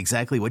always find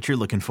exactly what you're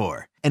looking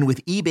for. And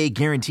with eBay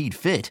Guaranteed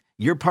Fit,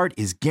 your part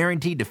is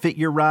guaranteed to fit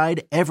your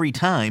ride every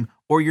time,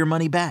 or your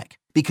money back.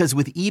 Because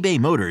with eBay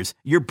Motors,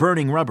 you're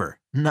burning rubber,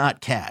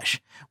 not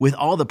cash. With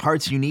all the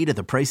parts you need at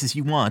the prices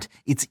you want,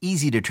 it's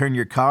easy to turn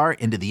your car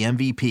into the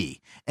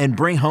MVP and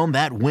bring home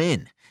that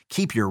win.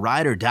 Keep your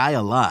ride or die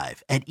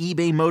alive at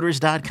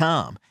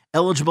ebaymotors.com.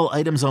 Eligible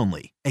items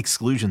only.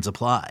 Exclusions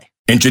apply.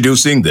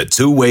 Introducing the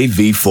two-way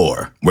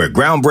V4, where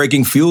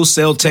groundbreaking fuel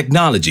cell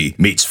technology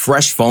meets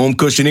fresh foam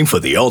cushioning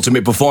for the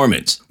ultimate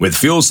performance. With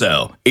fuel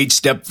cell, each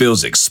step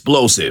feels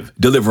explosive,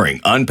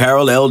 delivering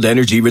unparalleled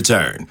energy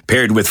return.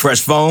 Paired with fresh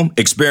foam,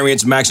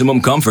 experience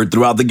maximum comfort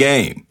throughout the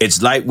game.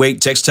 Its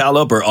lightweight textile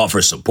upper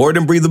offers support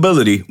and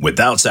breathability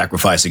without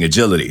sacrificing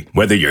agility.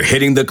 Whether you're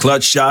hitting the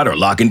clutch shot or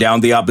locking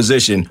down the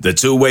opposition, the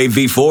two-way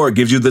V4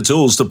 gives you the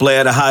tools to play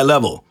at a high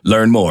level.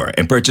 Learn more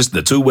and purchase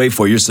the two-way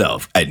for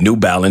yourself at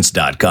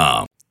newbalance.com.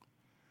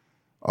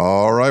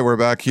 All right, we're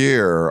back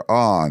here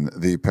on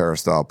the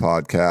Peristyle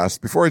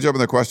Podcast. Before we jump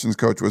into the questions,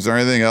 Coach, was there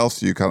anything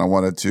else you kind of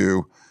wanted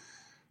to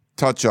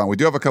touch on? We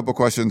do have a couple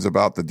questions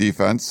about the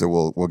defense, so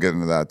we'll get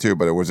into that too.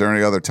 But was there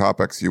any other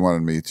topics you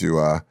wanted me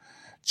to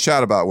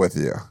chat about with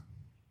you?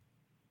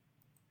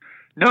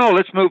 No,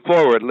 let's move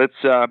forward. Let's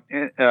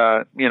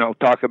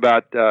talk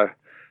about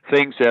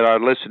things that our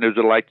listeners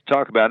would like to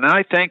talk about, and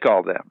I thank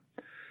all them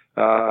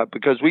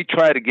because we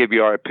try to give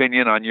you our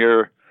opinion on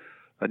your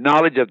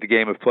knowledge of the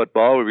game of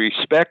football. We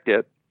respect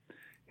it,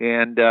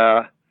 and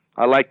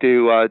I like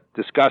to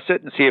discuss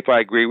it and see if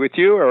I agree with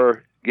you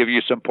or give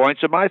you some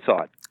points of my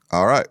thought.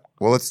 All right.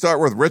 Well, let's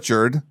start with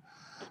Richard.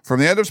 From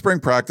the end of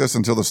spring practice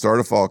until the start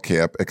of fall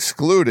camp,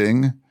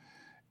 excluding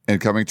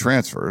incoming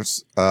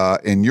transfers,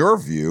 in your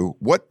view,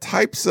 what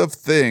types of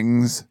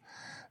things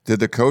did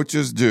the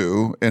coaches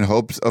do in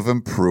hopes of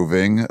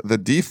improving the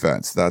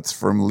defense? That's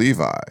from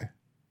Levi.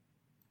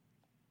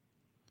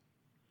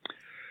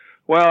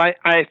 Well,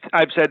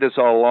 I've said this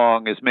all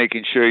along, is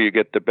making sure you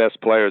get the best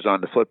players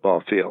on the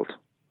football field.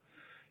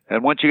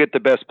 And once you get the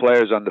best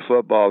players on the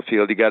football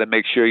field, you got to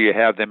make sure you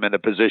have them in a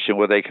position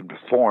where they can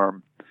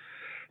perform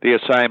the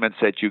assignments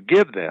that you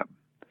give them.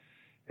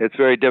 It's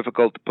very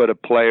difficult to put a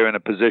player in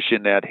a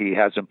position that he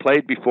hasn't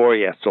played before.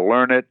 He has to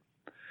learn it.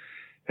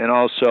 And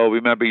also,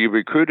 remember, you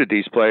recruited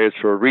these players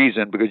for a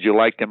reason, because you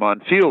liked them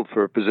on field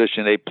for a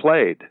position they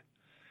played.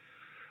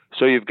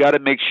 So you've got to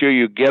make sure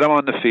you get them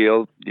on the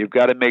field. You've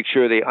got to make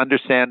sure they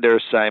understand their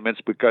assignments,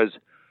 because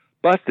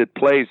busted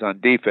plays on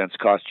defense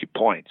cost you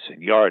points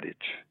and yardage.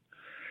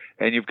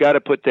 And you've got to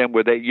put them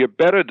where you're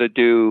better to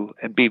do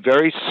and be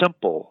very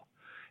simple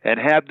and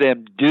have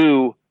them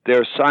do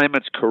their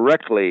assignments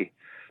correctly,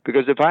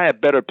 because if I have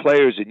better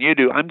players than you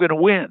do, I'm going to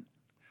win.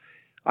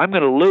 I'm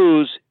going to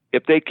lose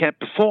if they can't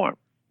perform.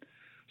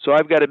 So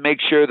I've got to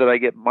make sure that I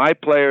get my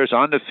players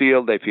on the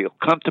field. They feel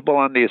comfortable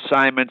on the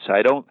assignments.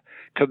 I don't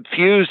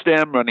confuse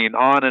them running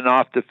on and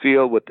off the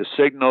field with the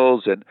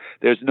signals, and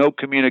there's no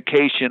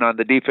communication on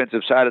the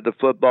defensive side of the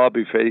football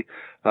between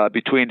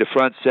the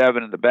front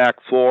seven and the back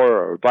four,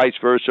 or vice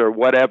versa, or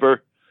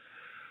whatever.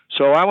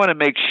 So I want to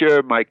make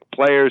sure my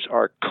players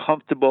are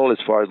comfortable as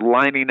far as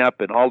lining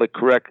up in all the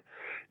correct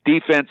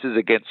defenses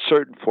against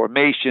certain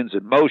formations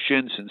and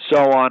motions and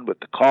so on with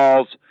the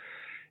calls,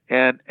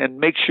 and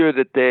make sure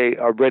that they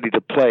are ready to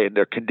play and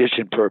they're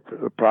conditioned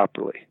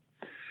properly.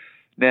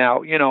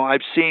 Now,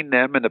 I've seen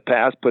them in the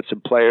past put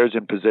some players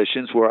in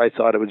positions where I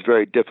thought it was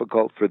very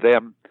difficult for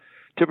them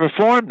to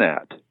perform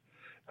that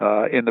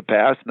in the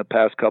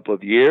past couple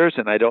of years,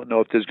 and I don't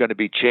know if there's going to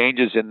be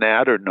changes in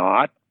that or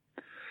not.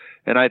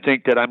 And I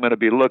think that I'm going to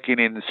be looking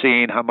and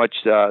seeing how much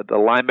the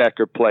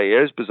linebacker play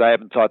is, because I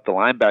haven't thought the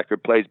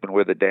linebacker play has been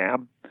worth a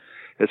damn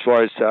as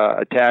far as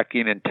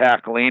attacking and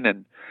tackling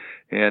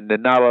and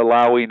not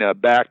allowing a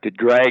back to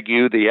drag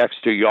you the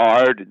extra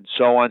yard and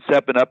so on,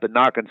 stepping up and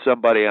knocking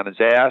somebody on his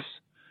ass.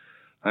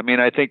 I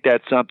mean, I think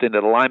that's something that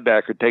a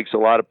linebacker takes a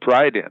lot of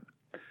pride in.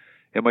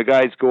 And when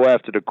guys go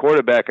after the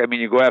quarterback,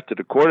 you go after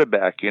the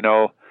quarterback,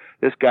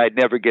 this guy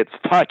never gets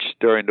touched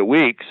during the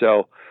week,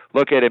 so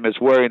look at him as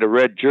wearing a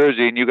red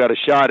jersey and you got a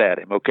shot at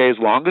him, okay, as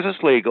long as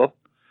it's legal.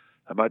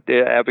 I'm not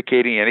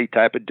advocating any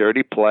type of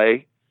dirty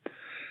play.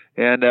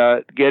 And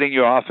getting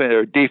your offensive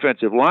or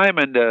defensive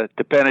lineman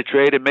to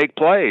penetrate and make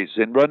plays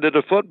and run to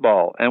the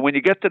football. And when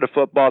you get to the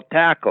football,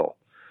 tackle.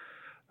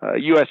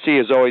 USC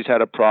has always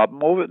had a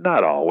problem,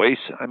 not always.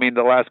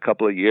 The last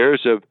couple of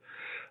years of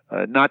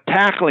not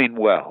tackling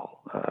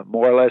well,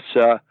 more or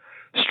less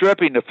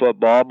stripping the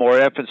football, more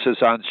emphasis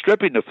on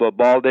stripping the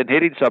football than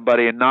hitting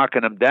somebody and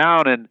knocking them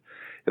down. And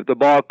if the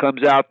ball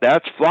comes out,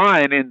 that's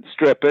fine, and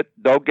strip it.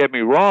 Don't get me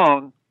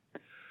wrong.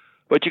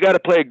 But you got to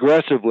play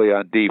aggressively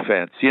on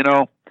defense,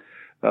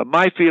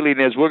 My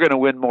feeling is we're going to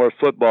win more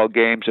football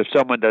games if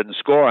someone doesn't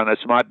score on us.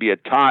 It might be a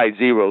tie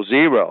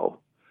 0-0.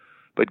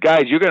 But,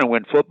 guys, you're going to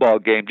win football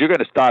games. You're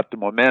going to stop the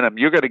momentum.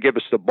 You're going to give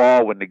us the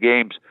ball when the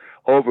game's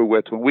over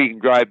with, when we can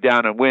drive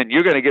down and win.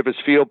 You're going to give us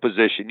field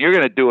position. You're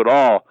going to do it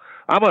all.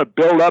 I'm going to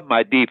build up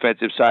my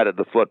defensive side of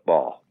the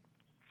football.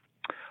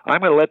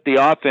 I'm going to let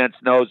the offense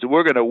know that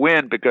we're going to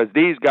win because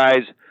these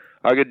guys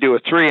are going to do a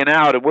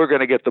 3-and-out, and we're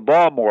going to get the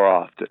ball more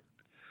often.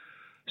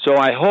 So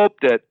I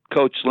hope that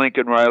Coach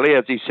Lincoln Riley,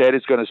 as he said,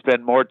 is going to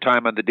spend more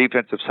time on the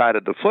defensive side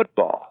of the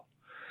football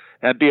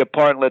and be a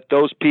part and let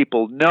those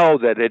people know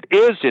that it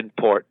is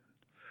important.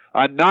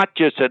 I'm not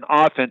just an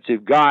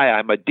offensive guy.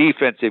 I'm a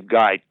defensive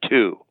guy,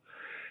 too.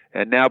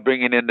 And now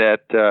bringing in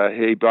that,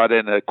 he brought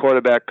in a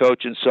quarterback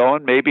coach and so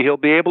on, maybe he'll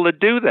be able to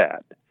do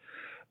that.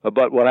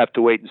 but we'll have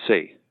to wait and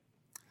see.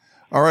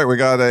 All right, we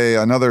got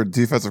another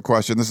defensive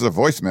question. This is a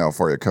voicemail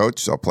for you, Coach,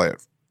 so I'll play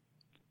it.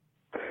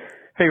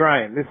 Hey,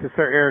 Ryan, this is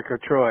Sir Eric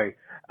of Troy.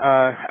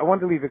 I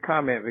wanted to leave a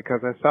comment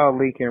because I saw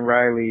Lincoln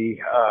Riley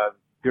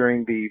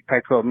during the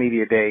Pac-12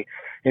 Media Day,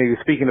 and he was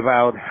speaking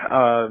about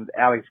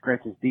Alex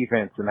Grinch's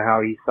defense and how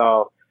he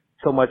saw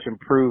so much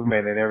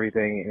improvement and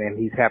everything, and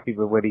he's happy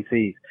with what he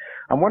sees.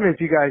 I'm wondering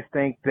if you guys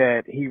think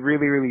that he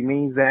really, really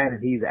means that,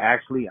 and he's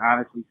actually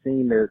honestly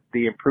seen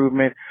the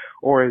improvement,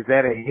 or is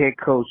that a head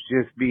coach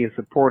just being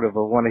supportive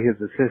of one of his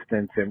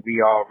assistants, and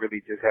we all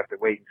really just have to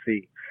wait and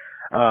see?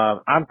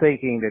 I'm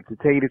thinking that,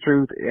 to tell you the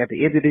truth, at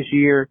the end of this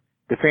year,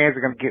 the fans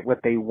are going to get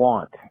what they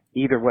want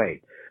either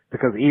way,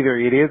 because either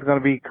it is going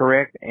to be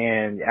correct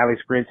and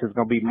Alex Grinch is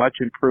going to be much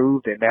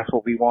improved, and that's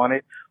what we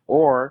wanted,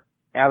 or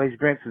Alex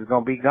Grinch is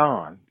going to be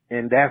gone,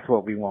 and that's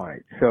what we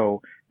wanted.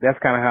 So that's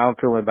kind of how I'm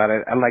feeling about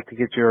it. I'd like to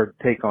get your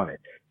take on it.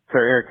 Sir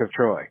Eric of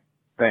Troy.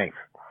 Thanks.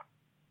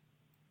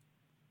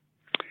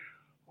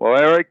 Well,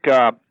 Eric,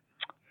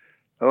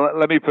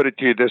 let me put it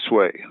to you this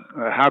way.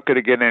 How could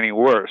it get any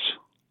worse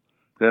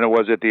than it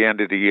was at the end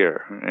of the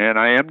year? And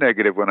I am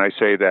negative when I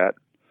say that.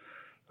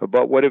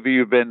 But what have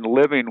you been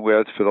living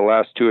with for the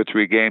last 2 or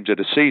 3 games of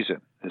the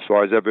season? As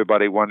far as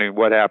everybody wondering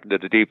what happened to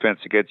the defense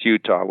against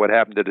Utah, what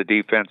happened to the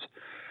defense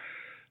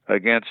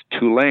against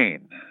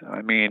Tulane.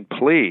 I mean,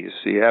 please,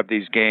 you have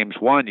these games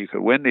won. You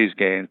could win these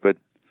games, but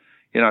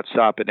you're not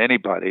stopping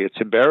anybody. It's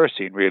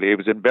embarrassing, really. It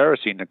was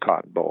embarrassing, the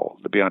Cotton Bowl,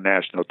 to be on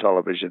national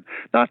television.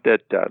 Not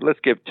that, let's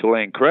give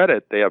Tulane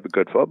credit. They have a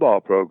good football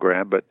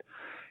program, but,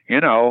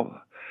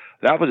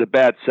 that was a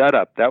bad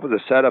setup. That was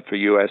a setup for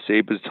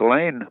USC, because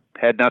Tulane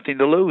had nothing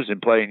to lose in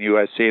playing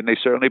USC, and they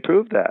certainly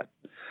proved that.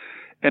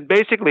 And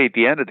basically, at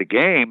the end of the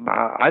game,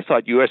 I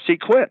thought USC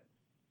quit.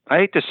 I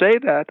hate to say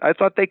that. I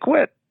thought they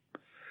quit.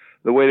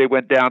 The way they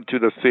went down to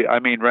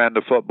ran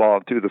the football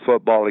and threw the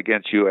football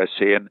against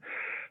USC. And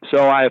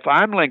so if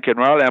I'm Lincoln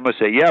Riley, I'm going to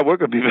say, yeah, we're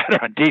going to be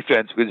better on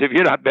defense, because if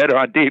you're not better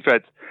on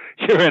defense,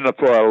 you're in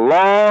for a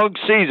long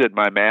season,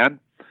 my man.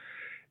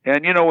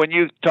 And, when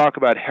you talk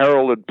about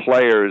heralded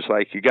players,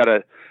 like you got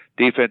a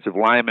defensive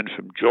lineman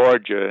from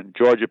Georgia, and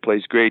Georgia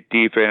plays great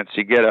defense.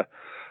 You get a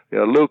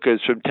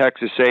Lucas from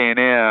Texas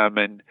A&M,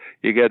 and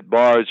you get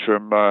Balls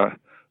from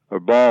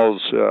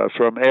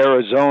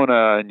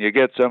Arizona, and you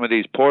get some of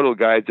these portal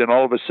guys, and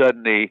all of a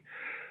sudden the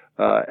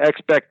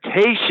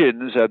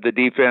expectations of the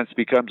defense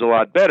becomes a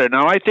lot better.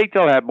 Now, I think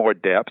they'll have more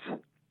depth,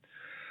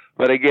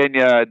 but again,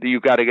 you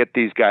got to get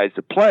these guys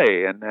to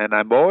play, and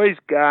I've always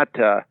got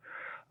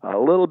a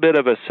little bit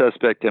of a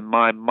suspect in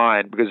my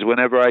mind, because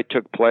whenever I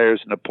took players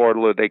in the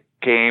portal or they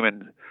came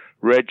and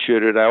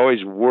redshirted, I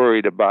always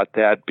worried about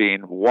that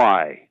being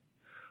why.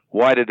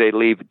 Why did they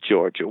leave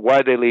Georgia? Why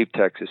did they leave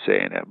Texas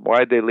A&M? Why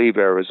did they leave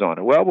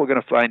Arizona? Well, we're going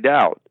to find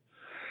out.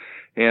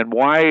 And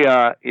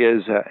why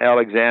is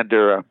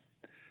Alexander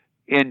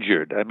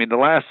injured? I mean, the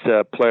last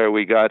player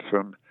we got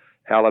from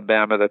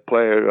Alabama, that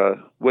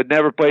player would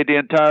never play the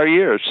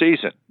entire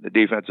season, the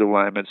defensive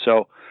lineman.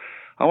 So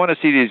I want to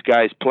see these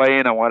guys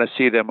playing. I want to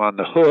see them on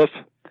the hoof,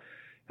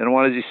 and I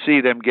want to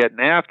see them getting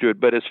after it.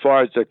 But as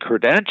far as the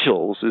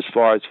credentials, as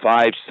far as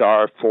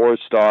 5-star, 4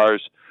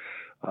 stars,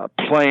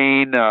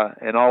 playing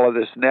and all of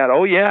this and that,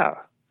 oh yeah,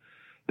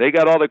 they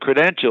got all the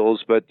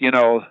credentials. But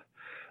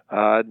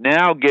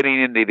now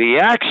getting into the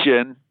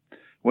action,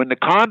 when the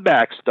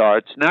comeback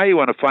starts, now you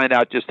want to find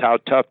out just how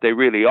tough they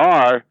really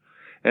are,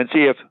 and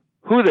see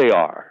who they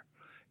are.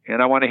 And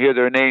I want to hear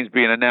their names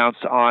being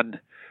announced on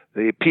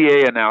the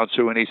PA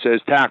announcer when he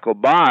says tackle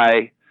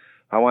by.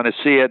 I want to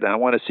see it, and I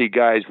want to see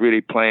guys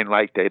really playing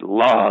like they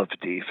love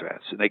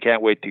defense, and they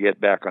can't wait to get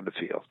back on the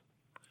field.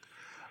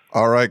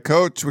 All right,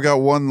 Coach, we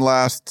got one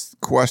last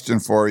question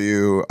for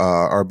you.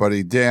 Our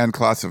buddy Dan,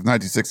 class of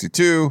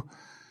 1962,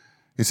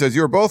 he says,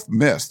 you were both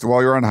missed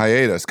while you're on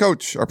hiatus.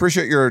 Coach, I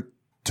appreciate your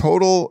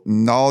total,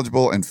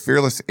 knowledgeable, and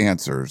fearless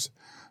answers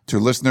to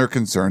listener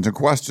concerns and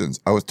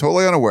questions. I was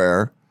totally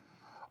unaware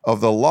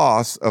of the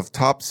loss of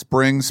top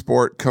spring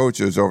sport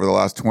coaches over the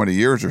last 20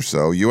 years or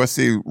so.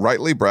 USC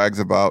rightly brags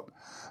about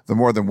the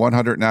more than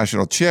 100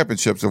 national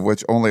championships, of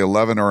which only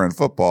 11 are in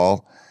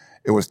football.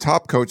 It was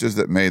top coaches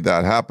that made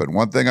that happen.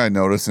 One thing I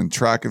noticed in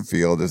track and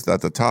field is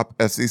that the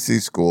top SEC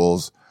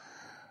schools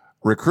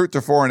recruit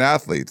to foreign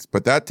athletes,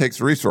 but that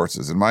takes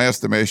resources. In my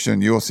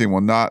estimation, USC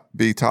will not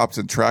be tops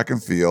in track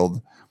and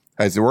field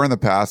as they were in the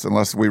past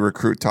unless we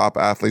recruit top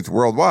athletes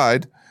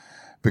worldwide,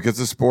 because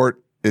the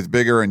sport is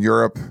bigger in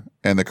Europe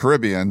and the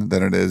Caribbean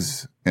than it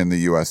is in the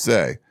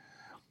USA.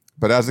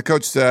 But as the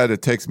coach said,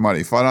 it takes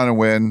money. Fight on and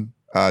win,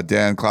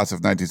 Dan, class of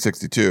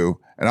 1962.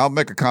 And I'll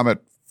make a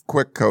comment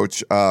quick,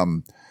 Coach.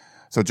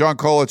 So John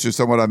Kolich is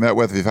someone I met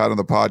with. We've had on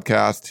the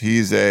podcast.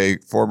 He's a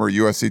former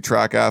USC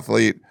track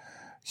athlete,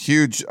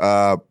 huge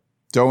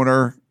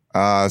donor,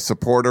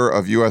 supporter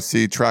of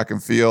USC track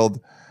and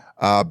field,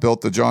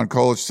 built the John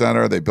Kolich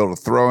Center. They built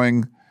a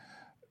throwing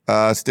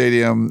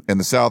stadium in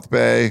the South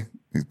Bay.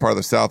 He's part of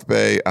the South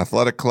Bay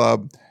Athletic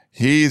Club.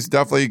 He's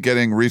definitely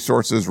getting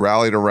resources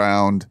rallied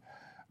around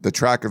the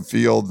track and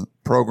field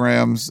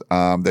programs.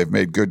 They've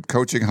made good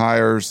coaching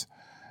hires.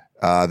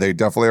 They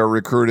definitely are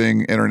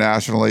recruiting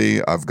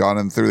internationally. I've gone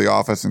in through the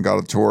office and got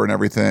a tour and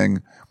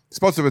everything.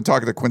 Supposed to have been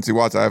talking to Quincy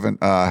Watts. I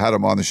haven't had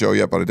him on the show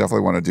yet, but I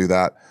definitely want to do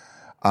that.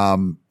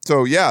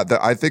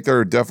 I think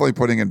they're definitely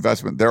putting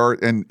investment there,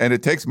 and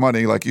it takes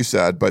money, like you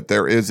said, but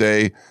there is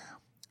a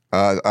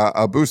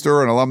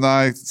booster, an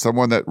alumni,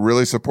 someone that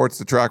really supports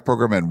the track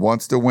program and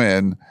wants to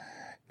win,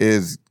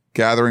 is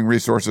gathering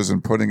resources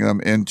and putting them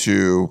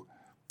into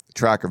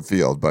track and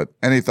field. But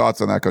any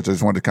thoughts on that, Coach? I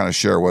just wanted to kind of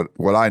share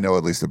what I know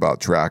at least about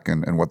track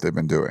and what they've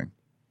been doing.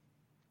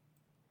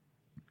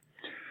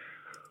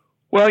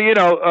 Well,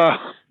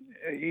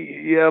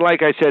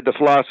 like I said, the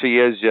philosophy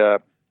is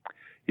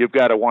you've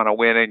got to want to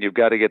win, and you've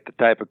got to get the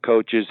type of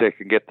coaches that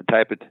can get the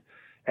type of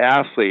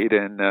athlete,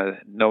 and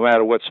no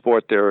matter what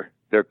sport they're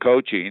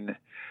coaching,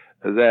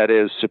 that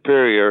is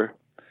superior.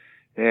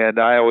 And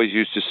I always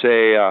used to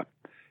say,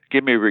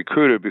 give me a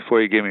recruiter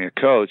before you give me a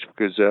coach,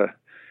 because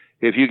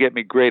if you get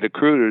me great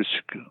recruiters,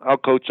 I'll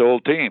coach the whole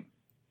team,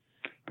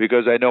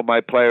 because I know my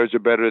players are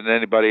better than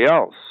anybody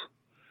else.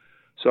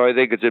 So I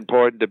think it's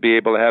important to be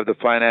able to have the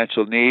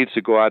financial needs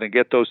to go out and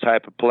get those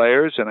type of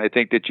players. And I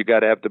think that you got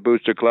to have the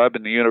booster club,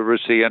 and the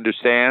university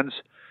understands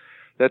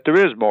that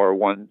there is more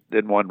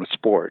than one with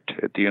sport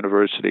at the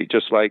university.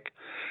 Just like,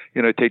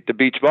 take the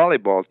beach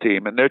volleyball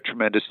team and their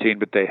tremendous team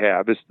that they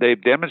have.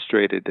 They've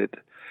demonstrated it.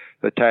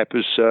 The type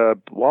of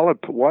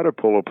water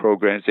polo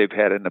programs they've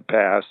had in the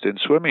past, and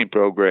swimming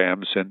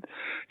programs, and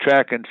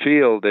track and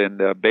field,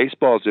 and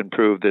baseball's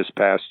improved this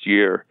past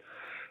year.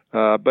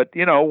 But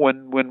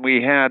when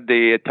we had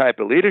the type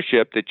of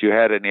leadership that you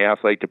had in the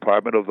athletic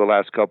department over the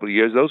last couple of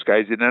years, those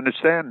guys didn't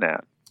understand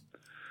that.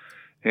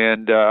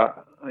 And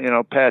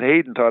Pat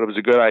Hayden thought it was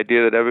a good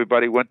idea that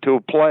everybody went to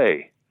a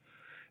play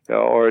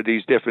or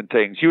these different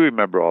things. You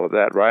remember all of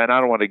that, Ryan? I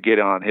don't want to get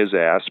on his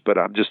ass, but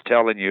I'm just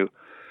telling you,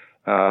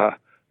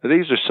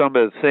 these are some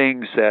of the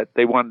things that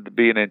they wanted to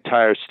be an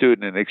entire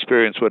student and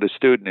experience what a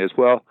student is.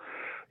 Well,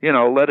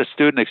 let a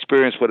student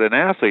experience what an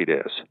athlete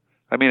is.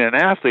 I mean, an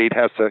athlete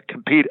has to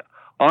compete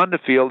on the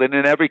field and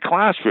in every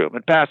classroom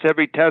and pass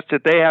every test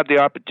that they have the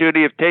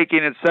opportunity of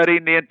taking and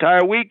studying the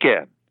entire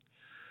weekend.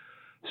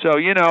 So,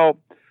 I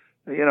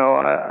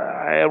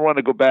don't want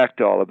to go back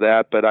to all of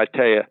that, but I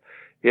tell you,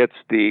 it's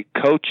the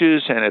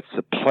coaches and it's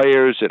the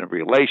players and a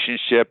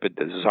relationship and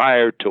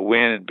desire to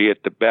win and be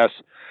at the best.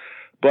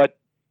 But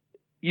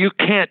you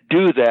can't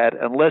do that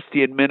unless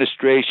the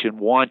administration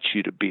wants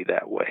you to be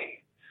that way.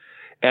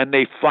 And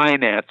they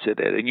finance it.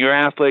 And your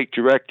athletic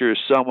director is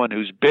someone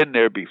who's been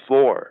there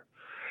before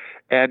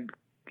and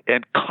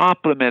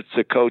compliments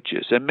the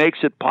coaches and makes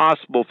it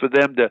possible for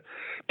them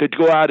to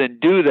go out and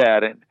do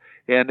that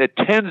and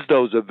attends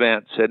those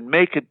events and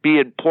make it be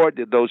important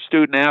to those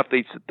student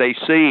athletes that they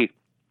see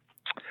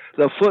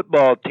the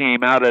football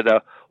team out at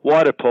a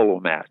water polo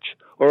match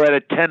or at a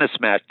tennis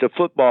match. The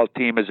football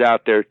team is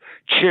out there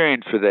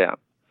cheering for them.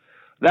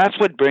 That's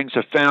what brings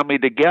a family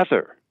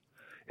together.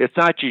 It's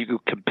not you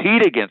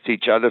compete against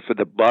each other for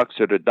the bucks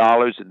or the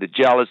dollars and the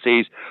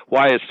jealousies.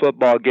 Why is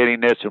football getting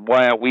this and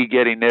why aren't we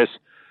getting this?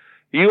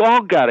 You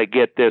all got to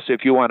get this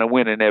if you want to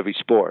win in every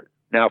sport.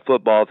 Now,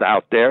 football's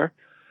out there,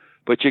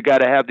 but you got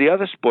to have the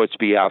other sports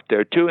be out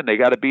there too, and they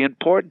got to be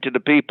important to the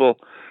people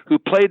who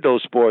played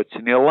those sports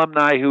and the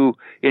alumni who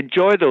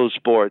enjoy those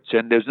sports.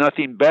 And there's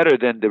nothing better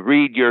than to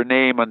read your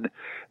name on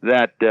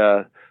that,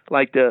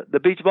 like the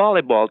beach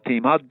volleyball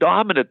team, how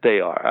dominant they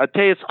are. I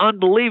tell you, it's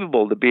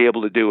unbelievable to be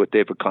able to do what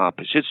they've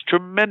accomplished. It's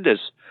tremendous,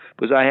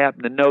 because I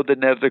happen to know the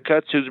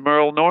Nethercuts, who's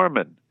Merle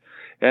Norman,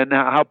 and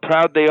how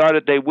proud they are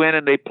that they win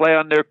and they play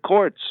on their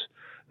courts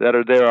that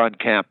are there on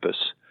campus.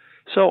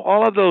 So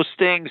all of those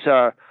things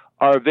are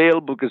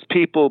available because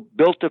people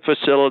built the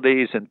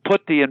facilities and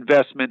put the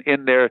investment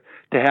in there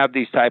to have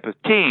these type of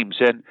teams.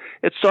 And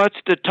it starts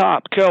at the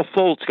top. Carol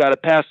Folt's got to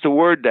pass the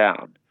word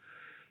down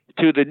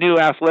to the new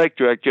athletic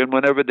director, and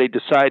whenever they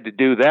decide to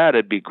do that,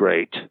 it'd be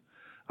great.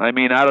 I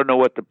mean, I don't know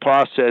what the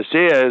process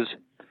is,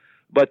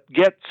 but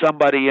get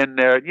somebody in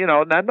there,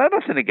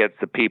 nothing against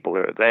the people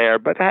who are there,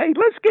 but hey,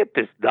 let's get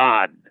this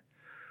done.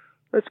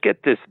 Let's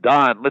get this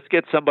done. Let's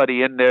get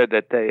somebody in there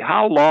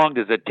how long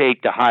does it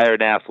take to hire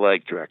an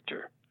athletic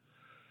director?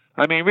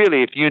 I mean,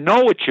 really, if you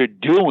know what you're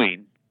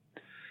doing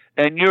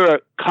and you're a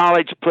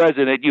college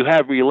president, you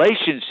have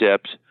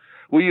relationships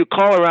where you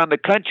call around the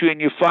country and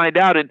you find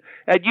out. And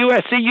at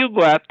USC, you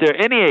go after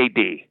any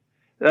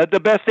AD, the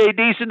best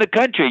ADs in the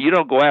country. You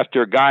don't go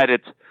after a guy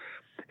that's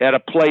at a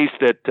place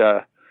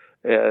that,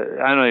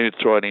 I don't even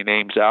throw any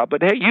names out,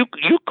 but hey, you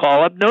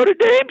call up Notre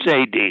Dame's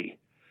AD.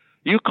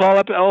 You call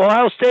up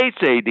Ohio State's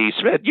AD.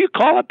 Smith, you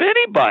call up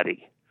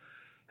anybody.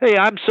 Hey,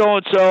 I'm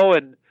so-and-so,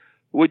 and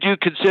would you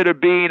consider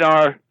being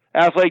our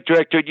athletic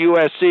director at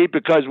USC,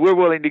 because we're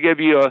willing to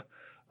give you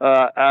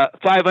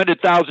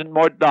 $500,000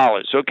 more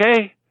dollars,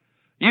 okay?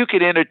 You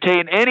can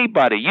entertain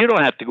anybody. You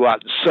don't have to go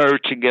out and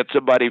search and get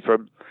somebody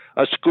from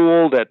a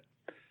school that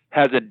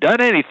hasn't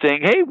done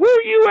anything. Hey, we're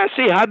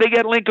USC. How'd they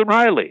get Lincoln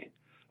Riley?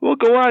 We'll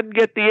go out and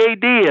get the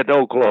AD at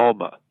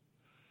Oklahoma.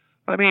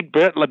 I mean,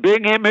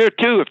 bring him here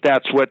too if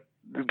that's what's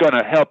going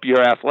to help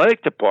your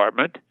athletic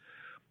department.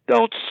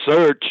 Don't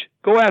search.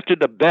 Go after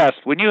the best.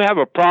 When you have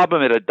a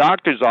problem at a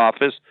doctor's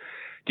office,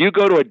 do you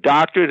go to a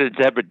doctor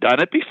that's ever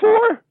done it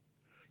before?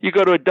 You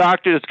go to a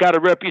doctor that's got a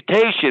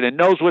reputation and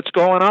knows what's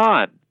going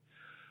on.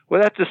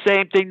 Well, that's the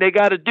same thing they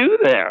got to do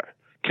there.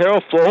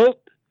 Carol Folt,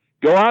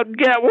 go out and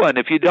get one.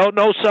 If you don't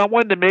know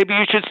someone, then maybe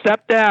you should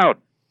step down,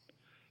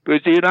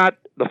 because you're not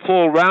the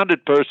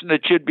full-rounded person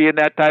that should be in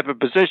that type of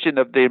position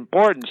of the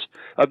importance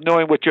of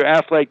knowing what your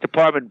athletic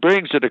department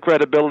brings to the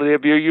credibility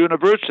of your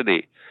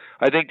university.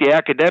 I think the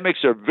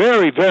academics are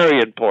very,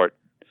 very important.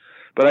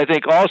 But I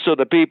think also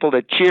the people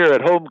that cheer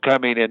at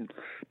homecoming and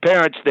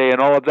Parents' Day and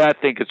all of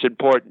that think it's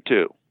important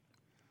too.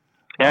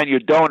 And your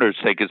donors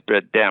think it's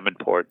damn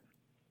important.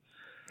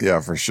 Yeah,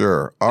 for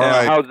sure. All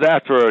right. How's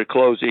that for a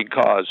closing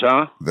cause,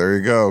 huh? There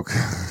you go.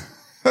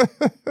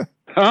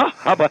 Huh?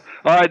 How about,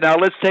 all right, now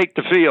let's take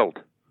the field.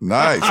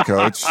 Nice,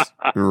 Coach.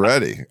 You're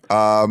ready.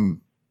 All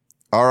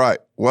right.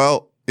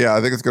 Well, yeah,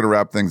 I think it's going to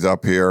wrap things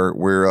up here.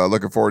 We're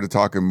looking forward to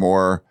talking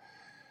more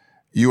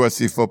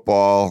USC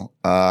football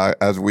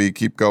as we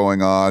keep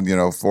going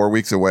on. 4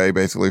 weeks away,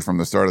 basically, from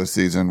the start of the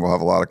season. We'll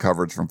have a lot of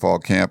coverage from fall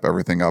camp,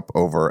 everything up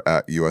over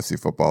at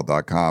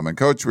uscfootball.com. And,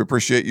 Coach, we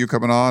appreciate you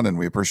coming on, and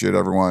we appreciate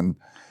everyone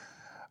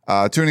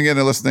tuning in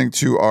and listening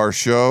to our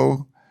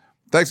show.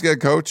 Thanks again,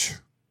 Coach.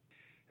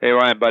 Hey,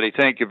 Ryan, buddy,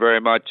 thank you very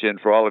much. And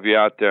for all of you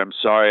out there, I'm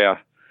sorry.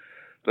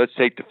 Let's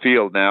take the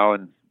field now.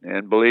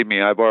 And believe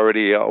me, I've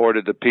already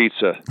ordered the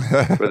pizza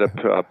for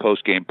the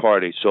post-game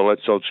party. So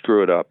let's don't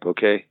screw it up,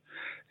 okay?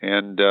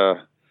 And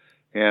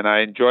I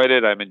enjoyed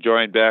it. I'm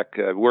enjoying back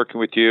working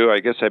with you.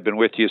 I guess I've been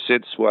with you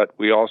since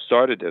we all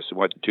started this.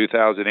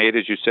 2008,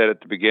 as you said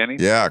at the beginning?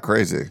 Yeah,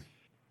 crazy.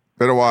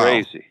 Been a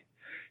while.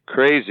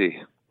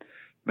 Crazy.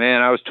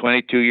 Man, I was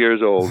 22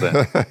 years old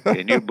then.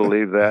 Can you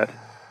believe that?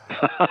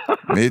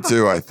 Me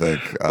too, I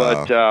think.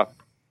 But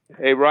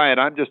hey, Ryan,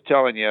 I'm just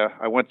telling you,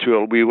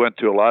 we went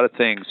through a lot of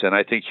things, and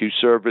I think Youth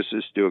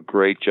Services do a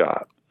great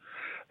job.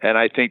 And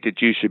I think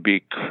that you should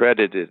be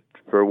credited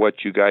for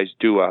what you guys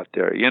do out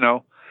there.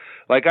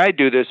 Like I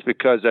do this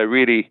because I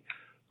really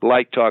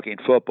like talking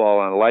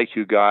football and I like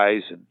you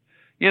guys. And,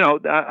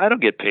 I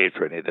don't get paid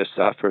for any of this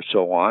stuff or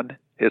so on.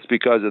 It's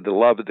because of the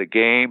love of the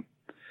game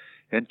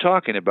and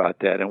talking about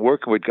that and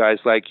working with guys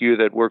like you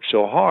that work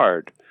so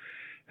hard.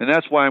 And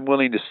that's why I'm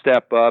willing to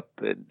step up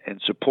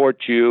and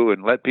support you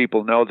and let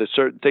people know that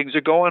certain things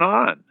are going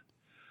on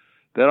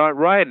that aren't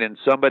right, and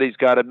somebody's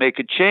got to make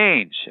a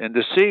change. And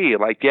to see,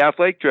 like the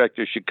athletic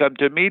director should come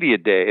to media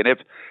day, and if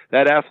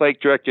that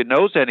athletic director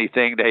knows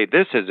anything, hey,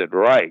 this isn't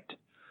right.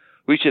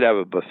 We should have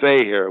a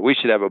buffet here. We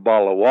should have a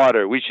bottle of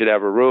water. We should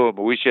have a room.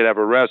 We should have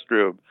a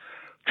restroom.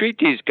 Treat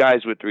these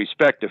guys with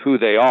respect of who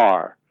they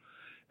are.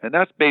 And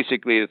that's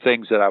basically the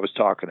things that I was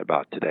talking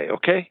about today,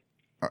 okay?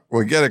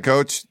 We get it,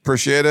 Coach.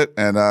 Appreciate it,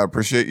 and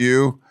appreciate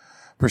you.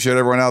 Appreciate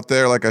everyone out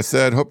there. Like I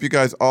said, hope you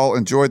guys all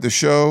enjoyed the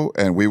show,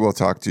 and we will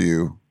talk to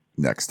you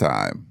next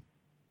time.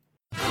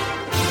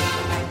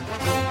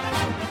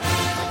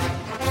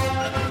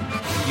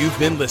 You've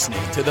been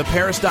listening to the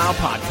Peristyle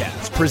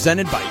Podcast,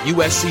 presented by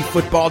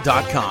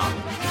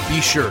USCFootball.com.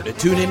 Be sure to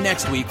tune in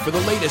next week for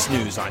the latest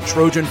news on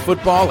Trojan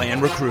football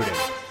and recruiting.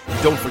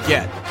 And don't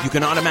forget, you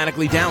can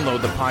automatically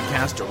download the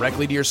podcast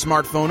directly to your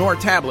smartphone or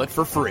tablet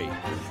for free.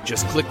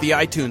 Just click the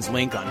iTunes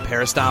link on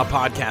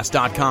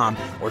peristylepodcast.com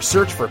or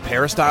search for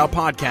Peristyle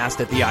Podcast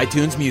at the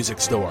iTunes Music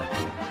Store.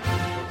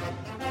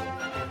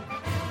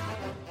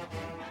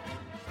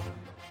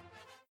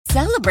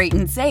 Celebrate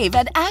and save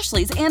at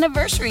Ashley's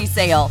Anniversary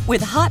Sale.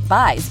 With Hot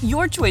Buys,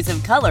 your choice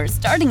of colors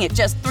starting at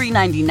just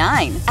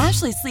 $3.99.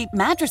 Ashley Sleep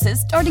mattresses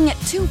starting at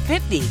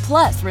 $2.50.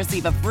 Plus,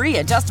 receive a free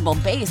adjustable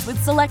base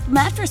with select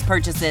mattress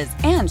purchases.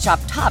 And shop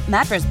top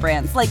mattress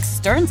brands like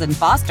Stearns &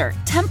 Foster,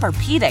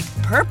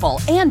 Tempur-Pedic,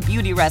 Purple, and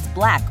Beautyrest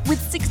Black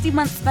with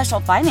 60-month special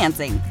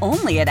financing.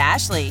 Only at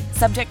Ashley.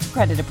 Subject to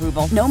credit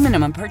approval. No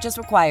minimum purchase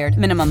required.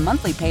 Minimum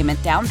monthly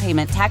payment, down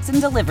payment, tax, and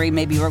delivery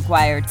may be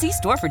required. See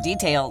store for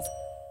details.